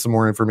they find some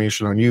more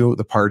information on you,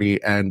 the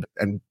party, and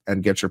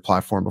get your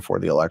platform before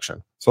the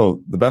election?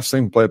 So the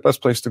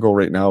best place to go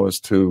right now is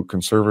to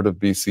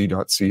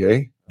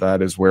conservativebc.ca.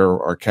 That is where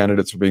our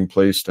candidates are being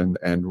placed and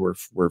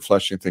we're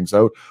fleshing things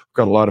out. We've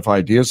got a lot of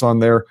ideas on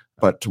there,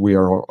 but we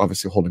are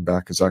obviously holding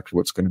back exactly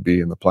what's going to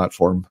be in the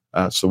platform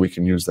so we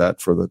can use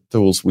that for the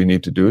tools we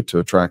need to do to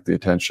attract the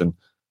attention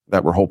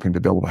that we're hoping to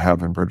be able to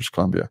have in British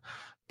Columbia.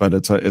 But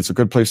it's a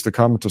good place to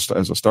come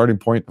as a starting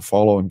point to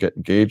follow and get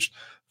engaged.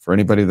 For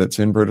anybody that's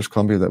in British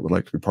Columbia that would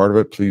like to be part of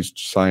it, please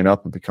sign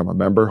up and become a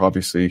member.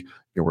 Obviously,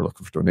 we're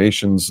looking for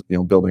donations,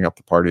 building up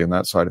the party and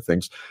that side of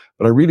things.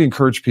 But I really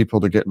encourage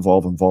people to get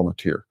involved and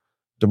volunteer.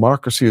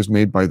 Democracy is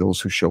made by those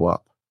who show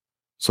up.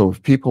 So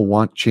if people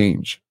want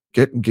change,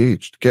 get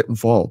engaged, get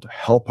involved,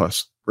 help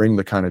us bring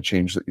the kind of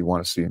change that you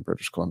want to see in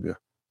British Columbia.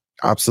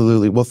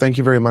 Absolutely. Well, thank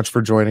you very much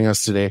for joining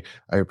us today.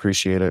 I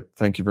appreciate it.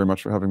 Thank you very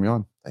much for having me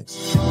on.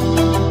 Thanks.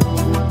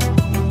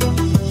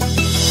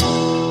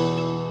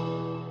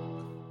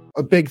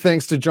 A big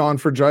thanks to John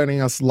for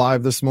joining us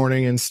live this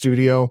morning in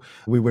studio.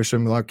 We wish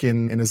him luck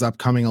in his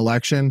upcoming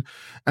election.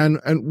 And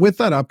with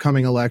that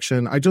upcoming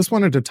election, I just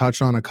wanted to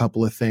touch on a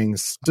couple of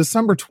things.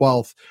 December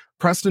 12th,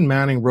 Preston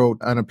Manning wrote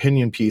an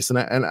opinion piece, and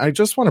I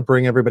just want to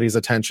bring everybody's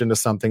attention to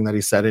something that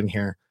he said in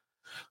here.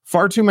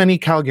 Far too many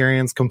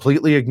Calgarians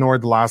completely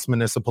ignored the last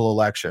municipal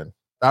election.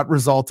 That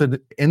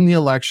resulted in the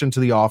election to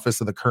the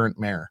office of the current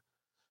mayor.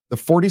 The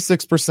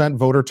 46%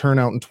 voter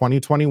turnout in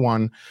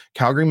 2021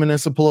 Calgary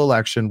municipal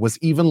election was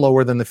even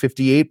lower than the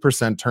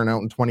 58%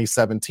 turnout in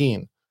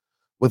 2017.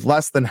 With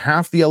less than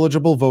half the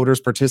eligible voters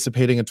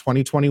participating in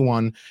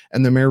 2021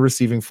 and the mayor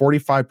receiving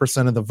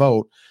 45% of the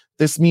vote,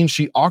 this means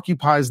she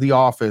occupies the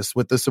office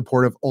with the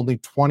support of only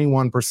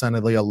 21%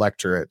 of the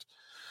electorate.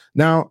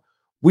 Now,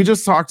 we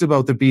just talked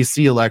about the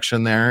BC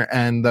election there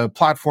and the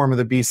platform of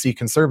the BC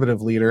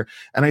Conservative leader,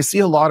 and I see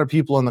a lot of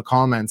people in the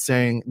comments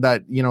saying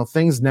that,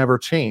 things never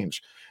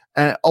change.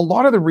 And a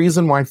lot of the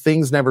reason why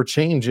things never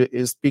change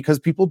is because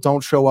people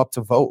don't show up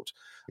to vote.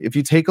 If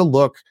you take a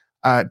look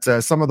at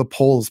some of the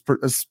polls,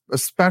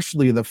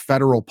 especially the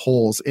federal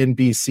polls in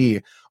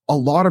BC, a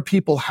lot of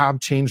people have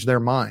changed their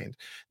mind.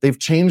 They've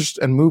changed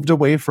and moved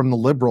away from the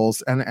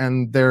Liberals,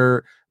 and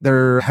they're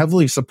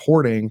heavily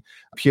supporting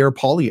Pierre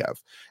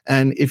Poilievre.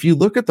 And if you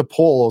look at the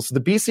polls, the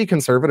BC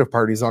Conservative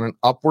Party is on an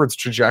upwards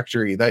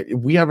trajectory that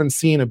we haven't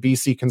seen a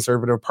BC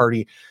Conservative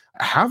Party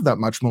have that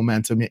much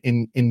momentum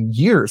in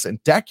years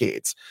and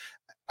decades.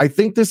 I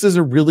think this is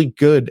a really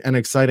good and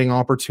exciting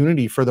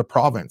opportunity for the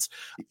province,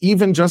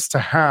 even just to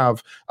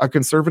have a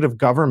Conservative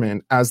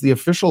government as the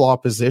official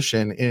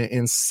opposition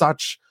in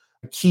such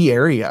a key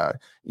area.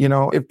 You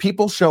know, if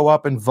people show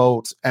up and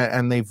vote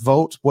and they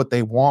vote what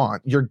they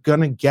want, you're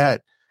going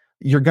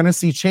to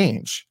see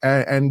change.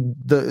 And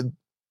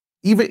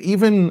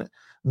even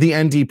the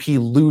NDP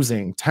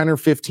losing 10 or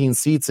 15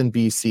 seats in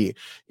BC,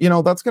 you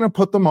know, that's going to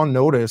put them on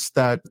notice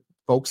that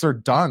folks are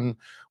done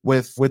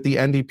with the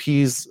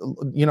NDP's,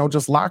 you know,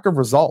 just lack of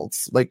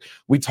results. Like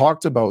we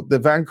talked about, the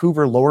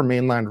Vancouver Lower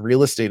Mainland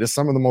real estate is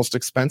some of the most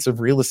expensive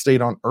real estate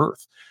on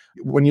earth.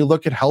 When you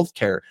look at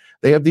healthcare,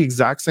 they have the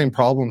exact same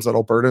problems that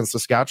Alberta and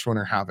Saskatchewan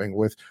are having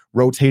with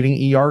rotating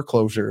ER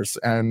closures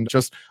and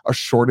just a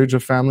shortage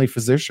of family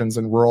physicians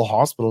and rural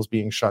hospitals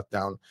being shut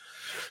down.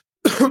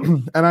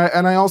 And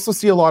I also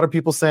see a lot of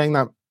people saying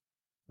that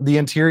the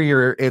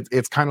interior,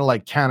 it's kind of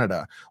like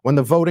Canada. When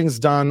the voting's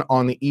done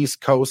on the East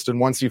Coast and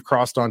once you've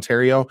crossed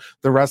Ontario,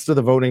 the rest of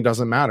the voting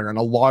doesn't matter. And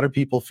a lot of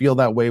people feel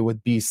that way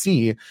with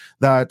BC,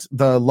 that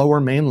the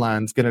Lower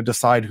Mainland's going to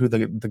decide who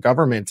the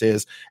government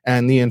is,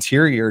 and the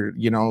interior,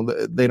 you know,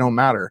 they don't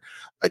matter.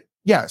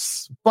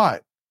 Yes,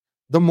 but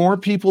the more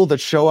people that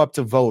show up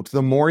to vote,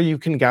 the more you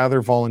can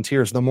gather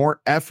volunteers, the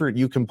more effort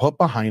you can put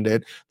behind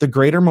it, the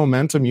greater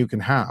momentum you can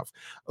have.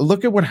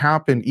 Look at what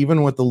happened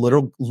even with the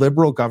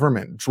Liberal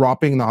government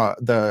dropping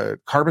the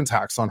carbon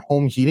tax on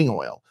home heating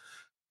oil.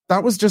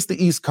 That was just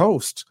the East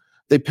Coast.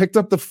 They picked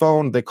up the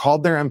phone, they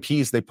called their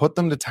MPs, they put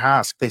them to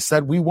task. They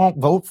said, we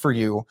won't vote for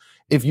you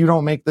if you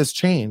don't make this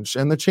change.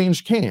 And the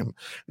change came.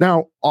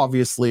 Now,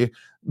 obviously,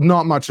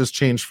 not much has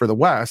changed for the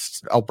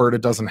West. Alberta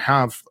doesn't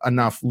have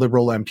enough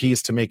Liberal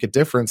MPs to make a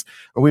difference,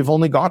 and we've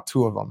only got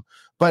 2 of them.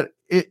 But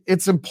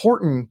it's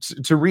important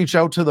to reach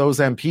out to those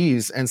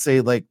MPs and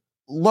say, like,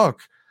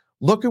 look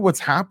at what's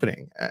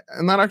happening.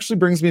 And that actually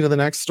brings me to the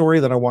next story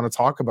that I want to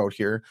talk about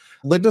here.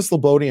 Linda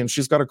Slobodian,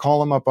 she's got a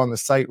column up on the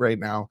site right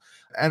now.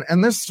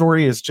 And this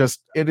story is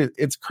just,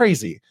 it's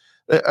crazy.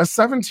 A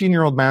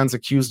 17-year-old man's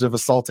accused of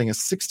assaulting a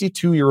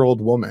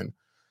 62-year-old woman,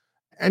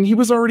 and he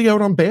was already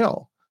out on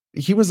bail.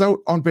 He was out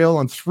on bail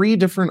on 3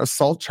 different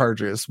assault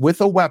charges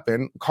with a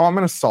weapon,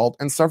 common assault,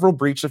 and several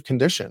breach of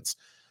conditions.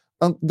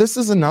 This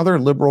is another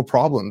Liberal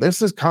problem.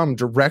 This has come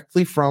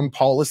directly from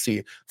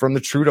policy from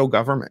the Trudeau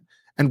government.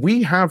 And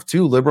we have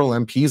 2 Liberal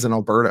MPs in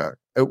Alberta.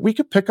 We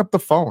could pick up the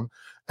phone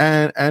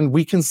and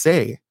we can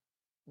say,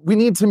 we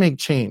need to make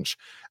change.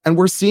 And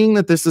we're seeing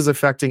that this is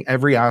affecting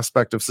every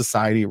aspect of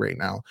society right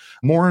now.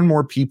 More and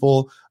more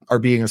people are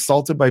being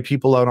assaulted by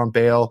people out on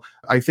bail.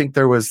 I think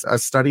there was a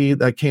study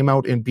that came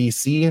out in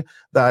BC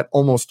that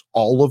almost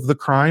all of the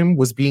crime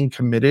was being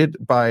committed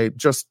by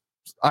just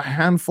a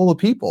handful of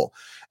people.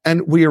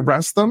 And we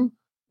arrest them,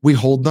 we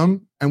hold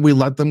them, and we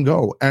let them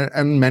go.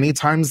 And many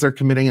times they're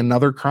committing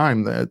another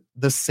crime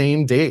the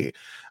same day.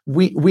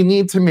 We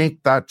need to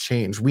make that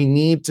change. We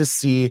need to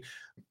see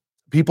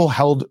people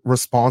held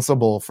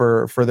responsible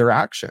for their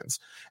actions.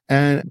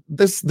 And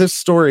this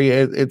story,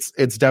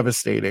 it's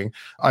devastating.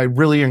 I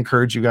really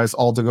encourage you guys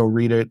all to go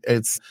read it.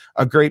 It's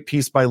a great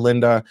piece by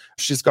Linda.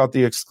 She's got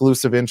the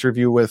exclusive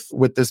interview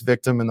with this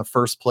victim in the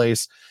first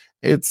place.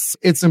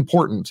 It's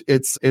important.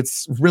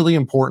 It's really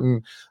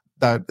important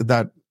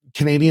that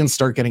Canadians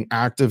start getting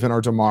active in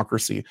our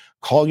democracy.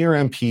 Call your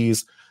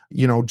MPs,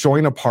 you know,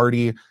 join a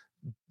party,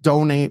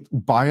 donate,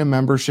 buy a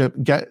membership,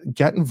 get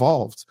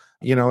involved.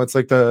 You know, it's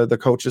like the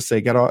coaches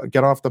say, get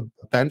off the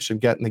bench and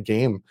get in the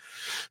game.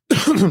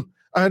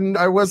 And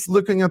I was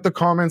looking at the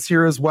comments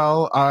here as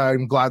well.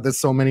 I'm glad that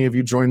so many of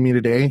you joined me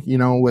today. You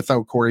know,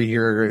 without Corey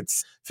here,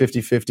 it's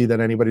 50-50 that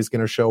anybody's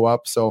going to show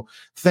up. So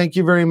thank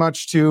you very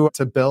much to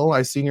Bill.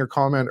 I seen your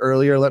comment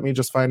earlier. Let me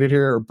just find it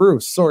here. Or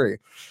Bruce, sorry.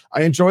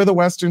 I enjoy the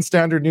Western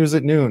Standard News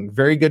at noon.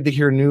 Very good to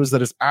hear news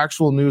that is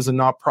actual news and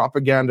not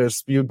propaganda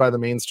spewed by the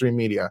mainstream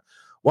media.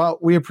 Well,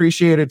 we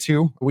appreciate it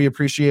too. We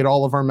appreciate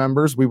all of our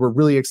members. We were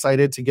really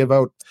excited to give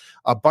out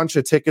a bunch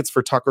of tickets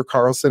for Tucker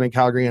Carlson in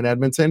Calgary and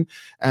Edmonton.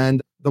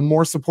 And the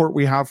more support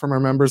we have from our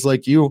members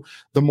like you,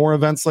 the more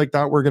events like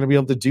that we're going to be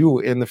able to do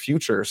in the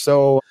future.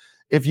 So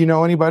if you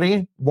know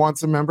anybody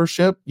wants a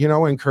membership, you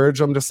know, encourage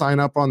them to sign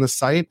up on the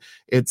site.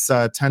 It's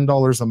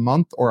 $10 a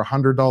month or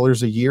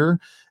 $100 a year.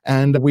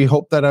 And we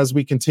hope that as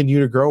we continue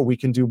to grow, we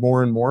can do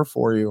more and more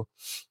for you.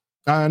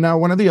 Now,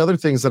 one of the other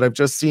things that I've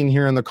just seen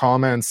here in the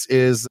comments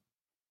is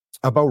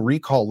about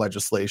recall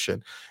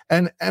legislation.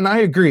 And I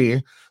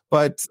agree,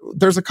 But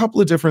there's a couple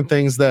of different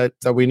things that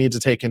we need to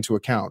take into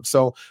account.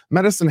 So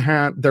Medicine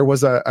Hat, there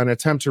was an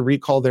attempt to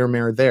recall their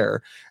mayor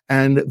there,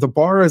 and the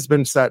bar has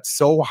been set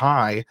so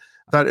high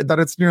that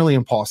it's nearly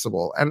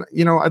impossible. And,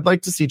 I'd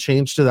like to see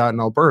change to that in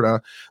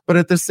Alberta. But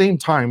at the same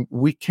time,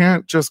 we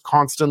can't just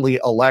constantly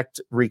elect,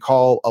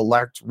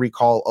 elect,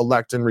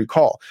 and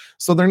recall.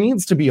 So there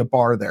needs to be a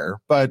bar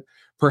there. But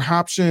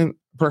perhaps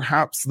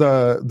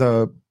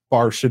the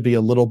bar should be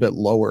a little bit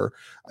lower.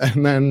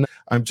 And then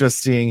I'm just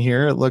seeing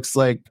here, it looks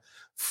like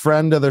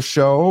friend of the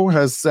show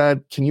has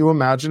said, can you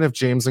imagine if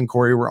James and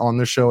Corey were on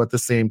the show at the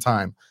same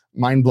time?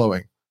 Mind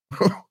blowing.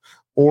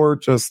 Or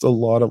just a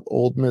lot of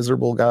old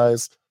miserable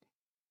guys.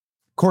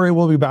 Corey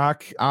will be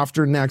back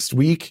after next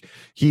week.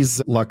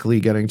 He's luckily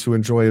getting to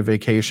enjoy a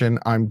vacation.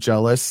 I'm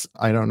jealous.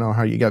 I don't know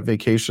how you get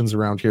vacations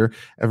around here.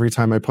 Every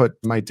time I put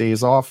my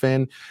days off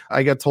in,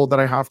 I get told that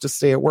I have to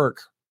stay at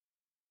work.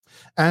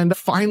 And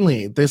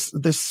finally, this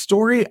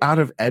story out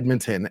of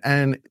Edmonton,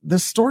 and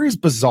this story is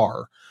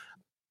bizarre.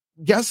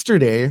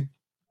 Yesterday,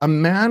 a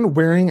man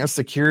wearing a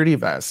security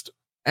vest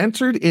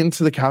entered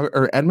into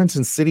the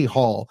Edmonton City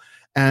Hall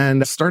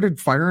and started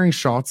firing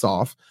shots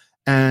off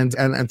and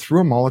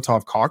threw a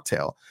Molotov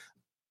cocktail.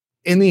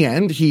 In the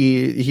end,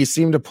 he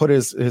seemed to put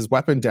his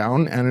weapon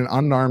down, and an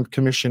unarmed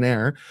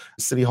commissionaire,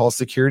 City Hall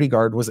security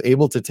guard, was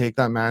able to take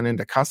that man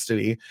into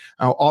custody.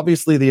 Now,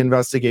 obviously, the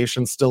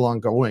investigation's still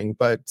ongoing,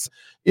 but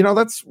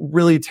that's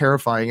really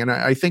terrifying, and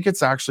I think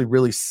it's actually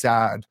really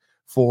sad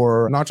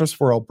for not just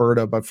for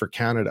Alberta but for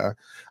Canada.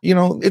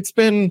 It's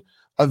been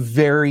a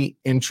very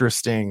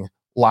interesting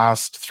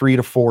last 3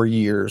 to 4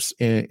 years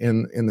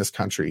in this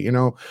country.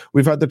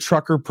 We've had the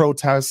trucker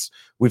protests.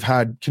 We've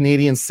had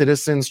Canadian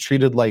citizens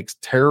treated like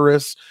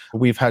terrorists.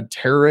 We've had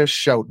terrorists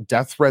shout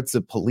death threats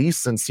at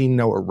police and seen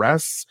no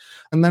arrests.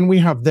 And then we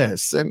have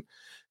this. And,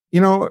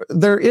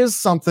 there is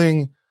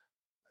something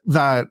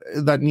that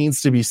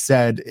needs to be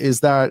said,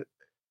 is that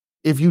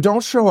if you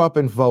don't show up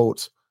and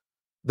vote,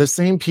 the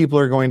same people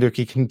are going to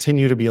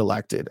continue to be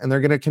elected, and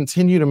they're going to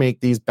continue to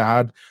make these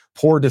bad,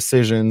 poor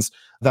decisions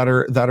that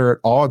are at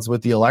odds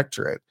with the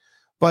electorate.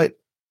 But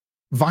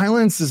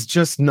violence is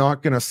just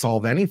not going to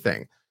solve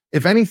anything.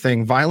 If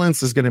anything,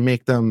 violence is going to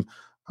make them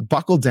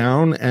buckle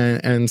down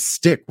and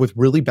stick with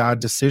really bad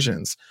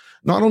decisions.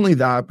 Not only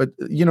that, but,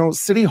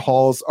 city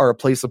halls are a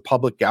place of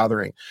public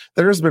gathering.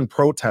 There has been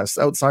protests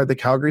outside the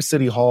Calgary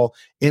City Hall,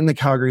 in the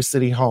Calgary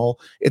City Hall.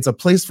 It's a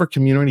place for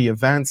community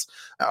events.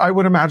 I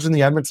would imagine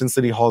the Edmonton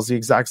City Hall is the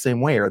exact same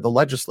way, or the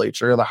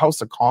legislature, or the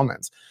House of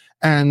Commons.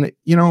 And,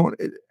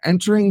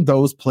 entering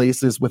those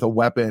places with a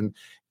weapon,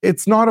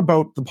 it's not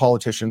about the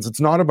politicians. It's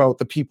not about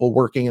the people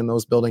working in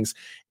those buildings.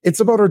 It's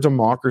about our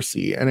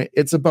democracy, and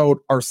it's about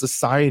our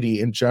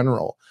society in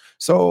general.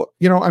 So,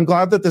 I'm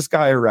glad that this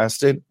guy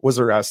was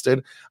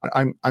arrested.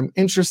 I'm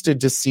interested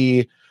to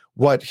see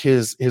what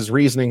his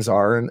reasonings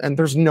are. And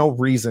there's no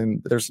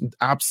reason, there's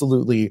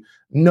absolutely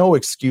no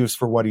excuse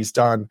for what he's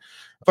done.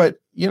 But,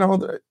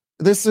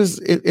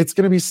 it's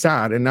going to be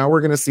sad. And now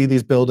we're going to see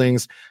these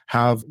buildings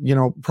have,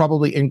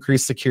 probably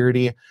increased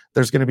security.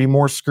 There's going to be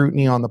more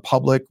scrutiny on the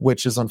public,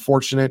 which is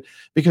unfortunate,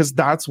 because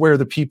that's where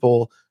the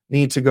people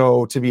need to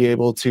go to be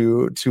able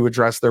to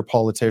address their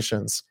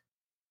politicians.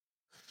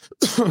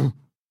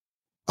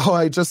 Oh,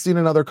 I just seen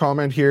another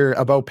comment here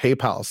about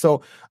PayPal.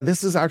 So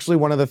this is actually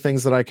one of the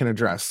things that I can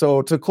address.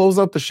 So to close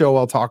out the show,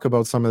 I'll talk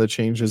about some of the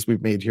changes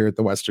we've made here at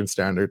the Western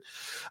Standard.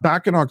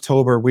 Back in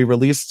October, we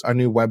released a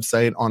new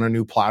website on a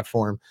new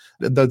platform.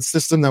 The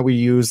system that we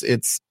use,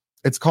 it's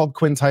called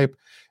Quintype.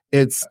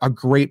 It's a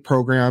great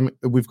program.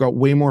 We've got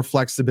way more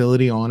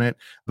flexibility on it,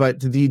 but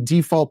the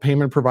default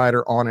payment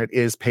provider on it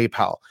is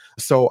PayPal.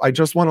 So I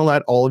just want to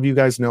let all of you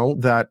guys know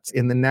that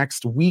in the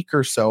next week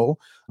or so,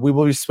 we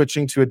will be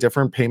switching to a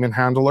different payment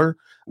handler.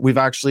 We've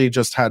actually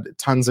just had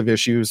tons of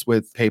issues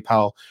with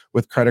PayPal,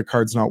 with credit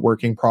cards not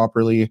working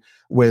properly,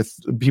 with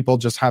people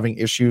just having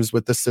issues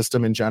with the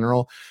system in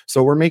general.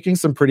 So we're making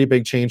some pretty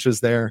big changes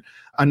there.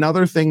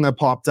 Another thing that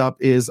popped up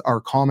is our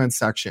comment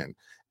section.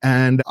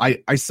 And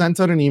I sent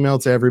out an email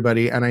to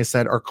everybody and I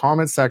said, our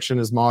comment section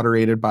is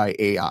moderated by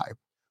AI.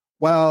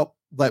 Well,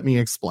 let me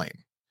explain.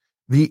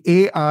 The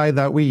AI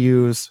that we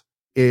use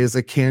is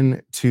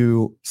akin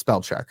to spell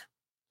check.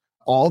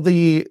 All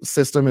the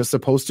system is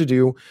supposed to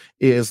do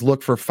is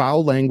look for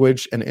foul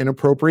language and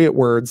inappropriate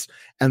words,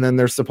 and then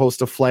they're supposed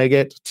to flag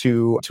it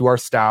to our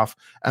staff,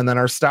 and then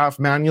our staff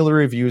manually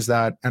reviews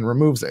that and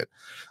removes it.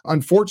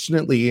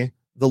 Unfortunately,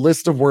 the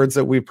list of words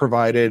that we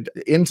provided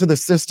into the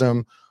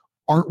system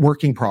aren't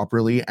working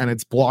properly, and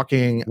it's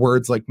blocking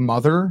words like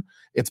mother,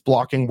 it's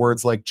blocking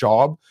words like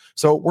job.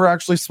 So we're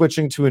actually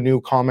switching to a new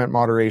comment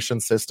moderation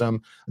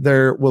system.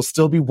 There will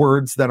still be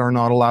words that are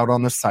not allowed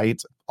on the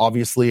site.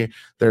 Obviously,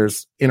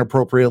 there's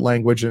inappropriate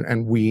language,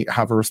 and we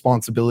have a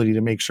responsibility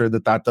to make sure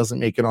that that doesn't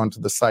make it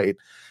onto the site.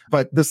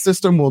 But the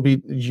system will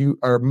be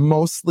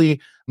mostly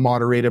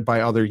moderated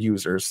by other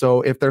users.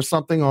 So if there's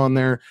something on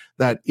there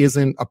that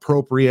isn't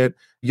appropriate,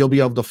 you'll be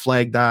able to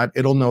flag that.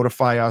 It'll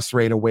notify us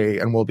right away,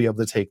 and we'll be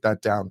able to take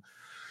that down.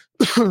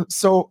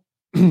 So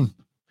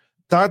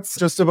That's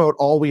just about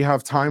all we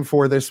have time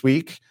for this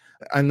week.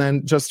 And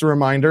then just a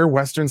reminder,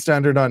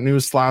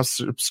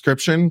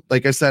 westernstandard.news/subscription.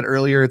 Like I said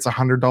earlier, it's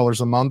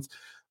 $100 a month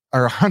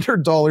or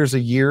 $100 a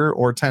year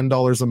or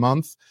 $10 a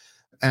month.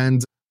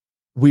 And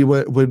we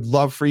would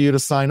love for you to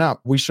sign up.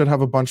 We should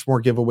have a bunch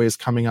more giveaways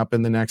coming up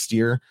in the next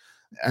year.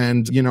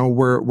 And,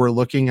 we're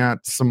looking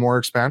at some more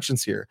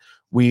expansions here.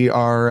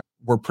 We're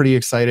pretty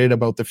excited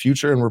about the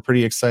future, and we're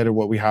pretty excited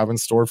what we have in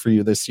store for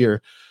you this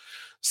year.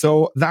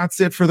 So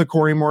that's it for the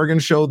Corey Morgan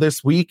Show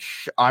this week.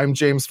 I'm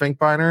James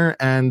Finkbeiner,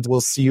 and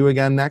we'll see you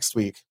again next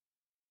week.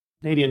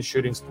 Canadian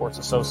Shooting Sports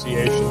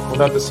Association.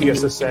 Without the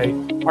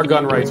CSSA, our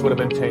gun rights would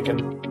have been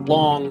taken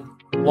long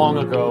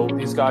ago.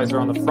 These guys are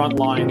on the front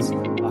lines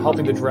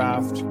helping to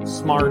draft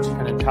smart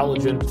and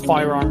intelligent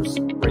firearms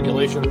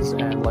regulations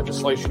and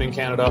legislation in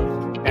Canada,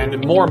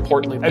 and more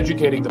importantly,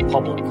 educating the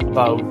public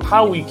about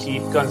how we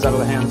keep guns out of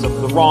the hands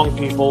of the wrong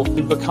people.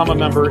 To become a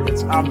member,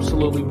 it's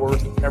absolutely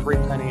worth every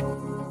penny.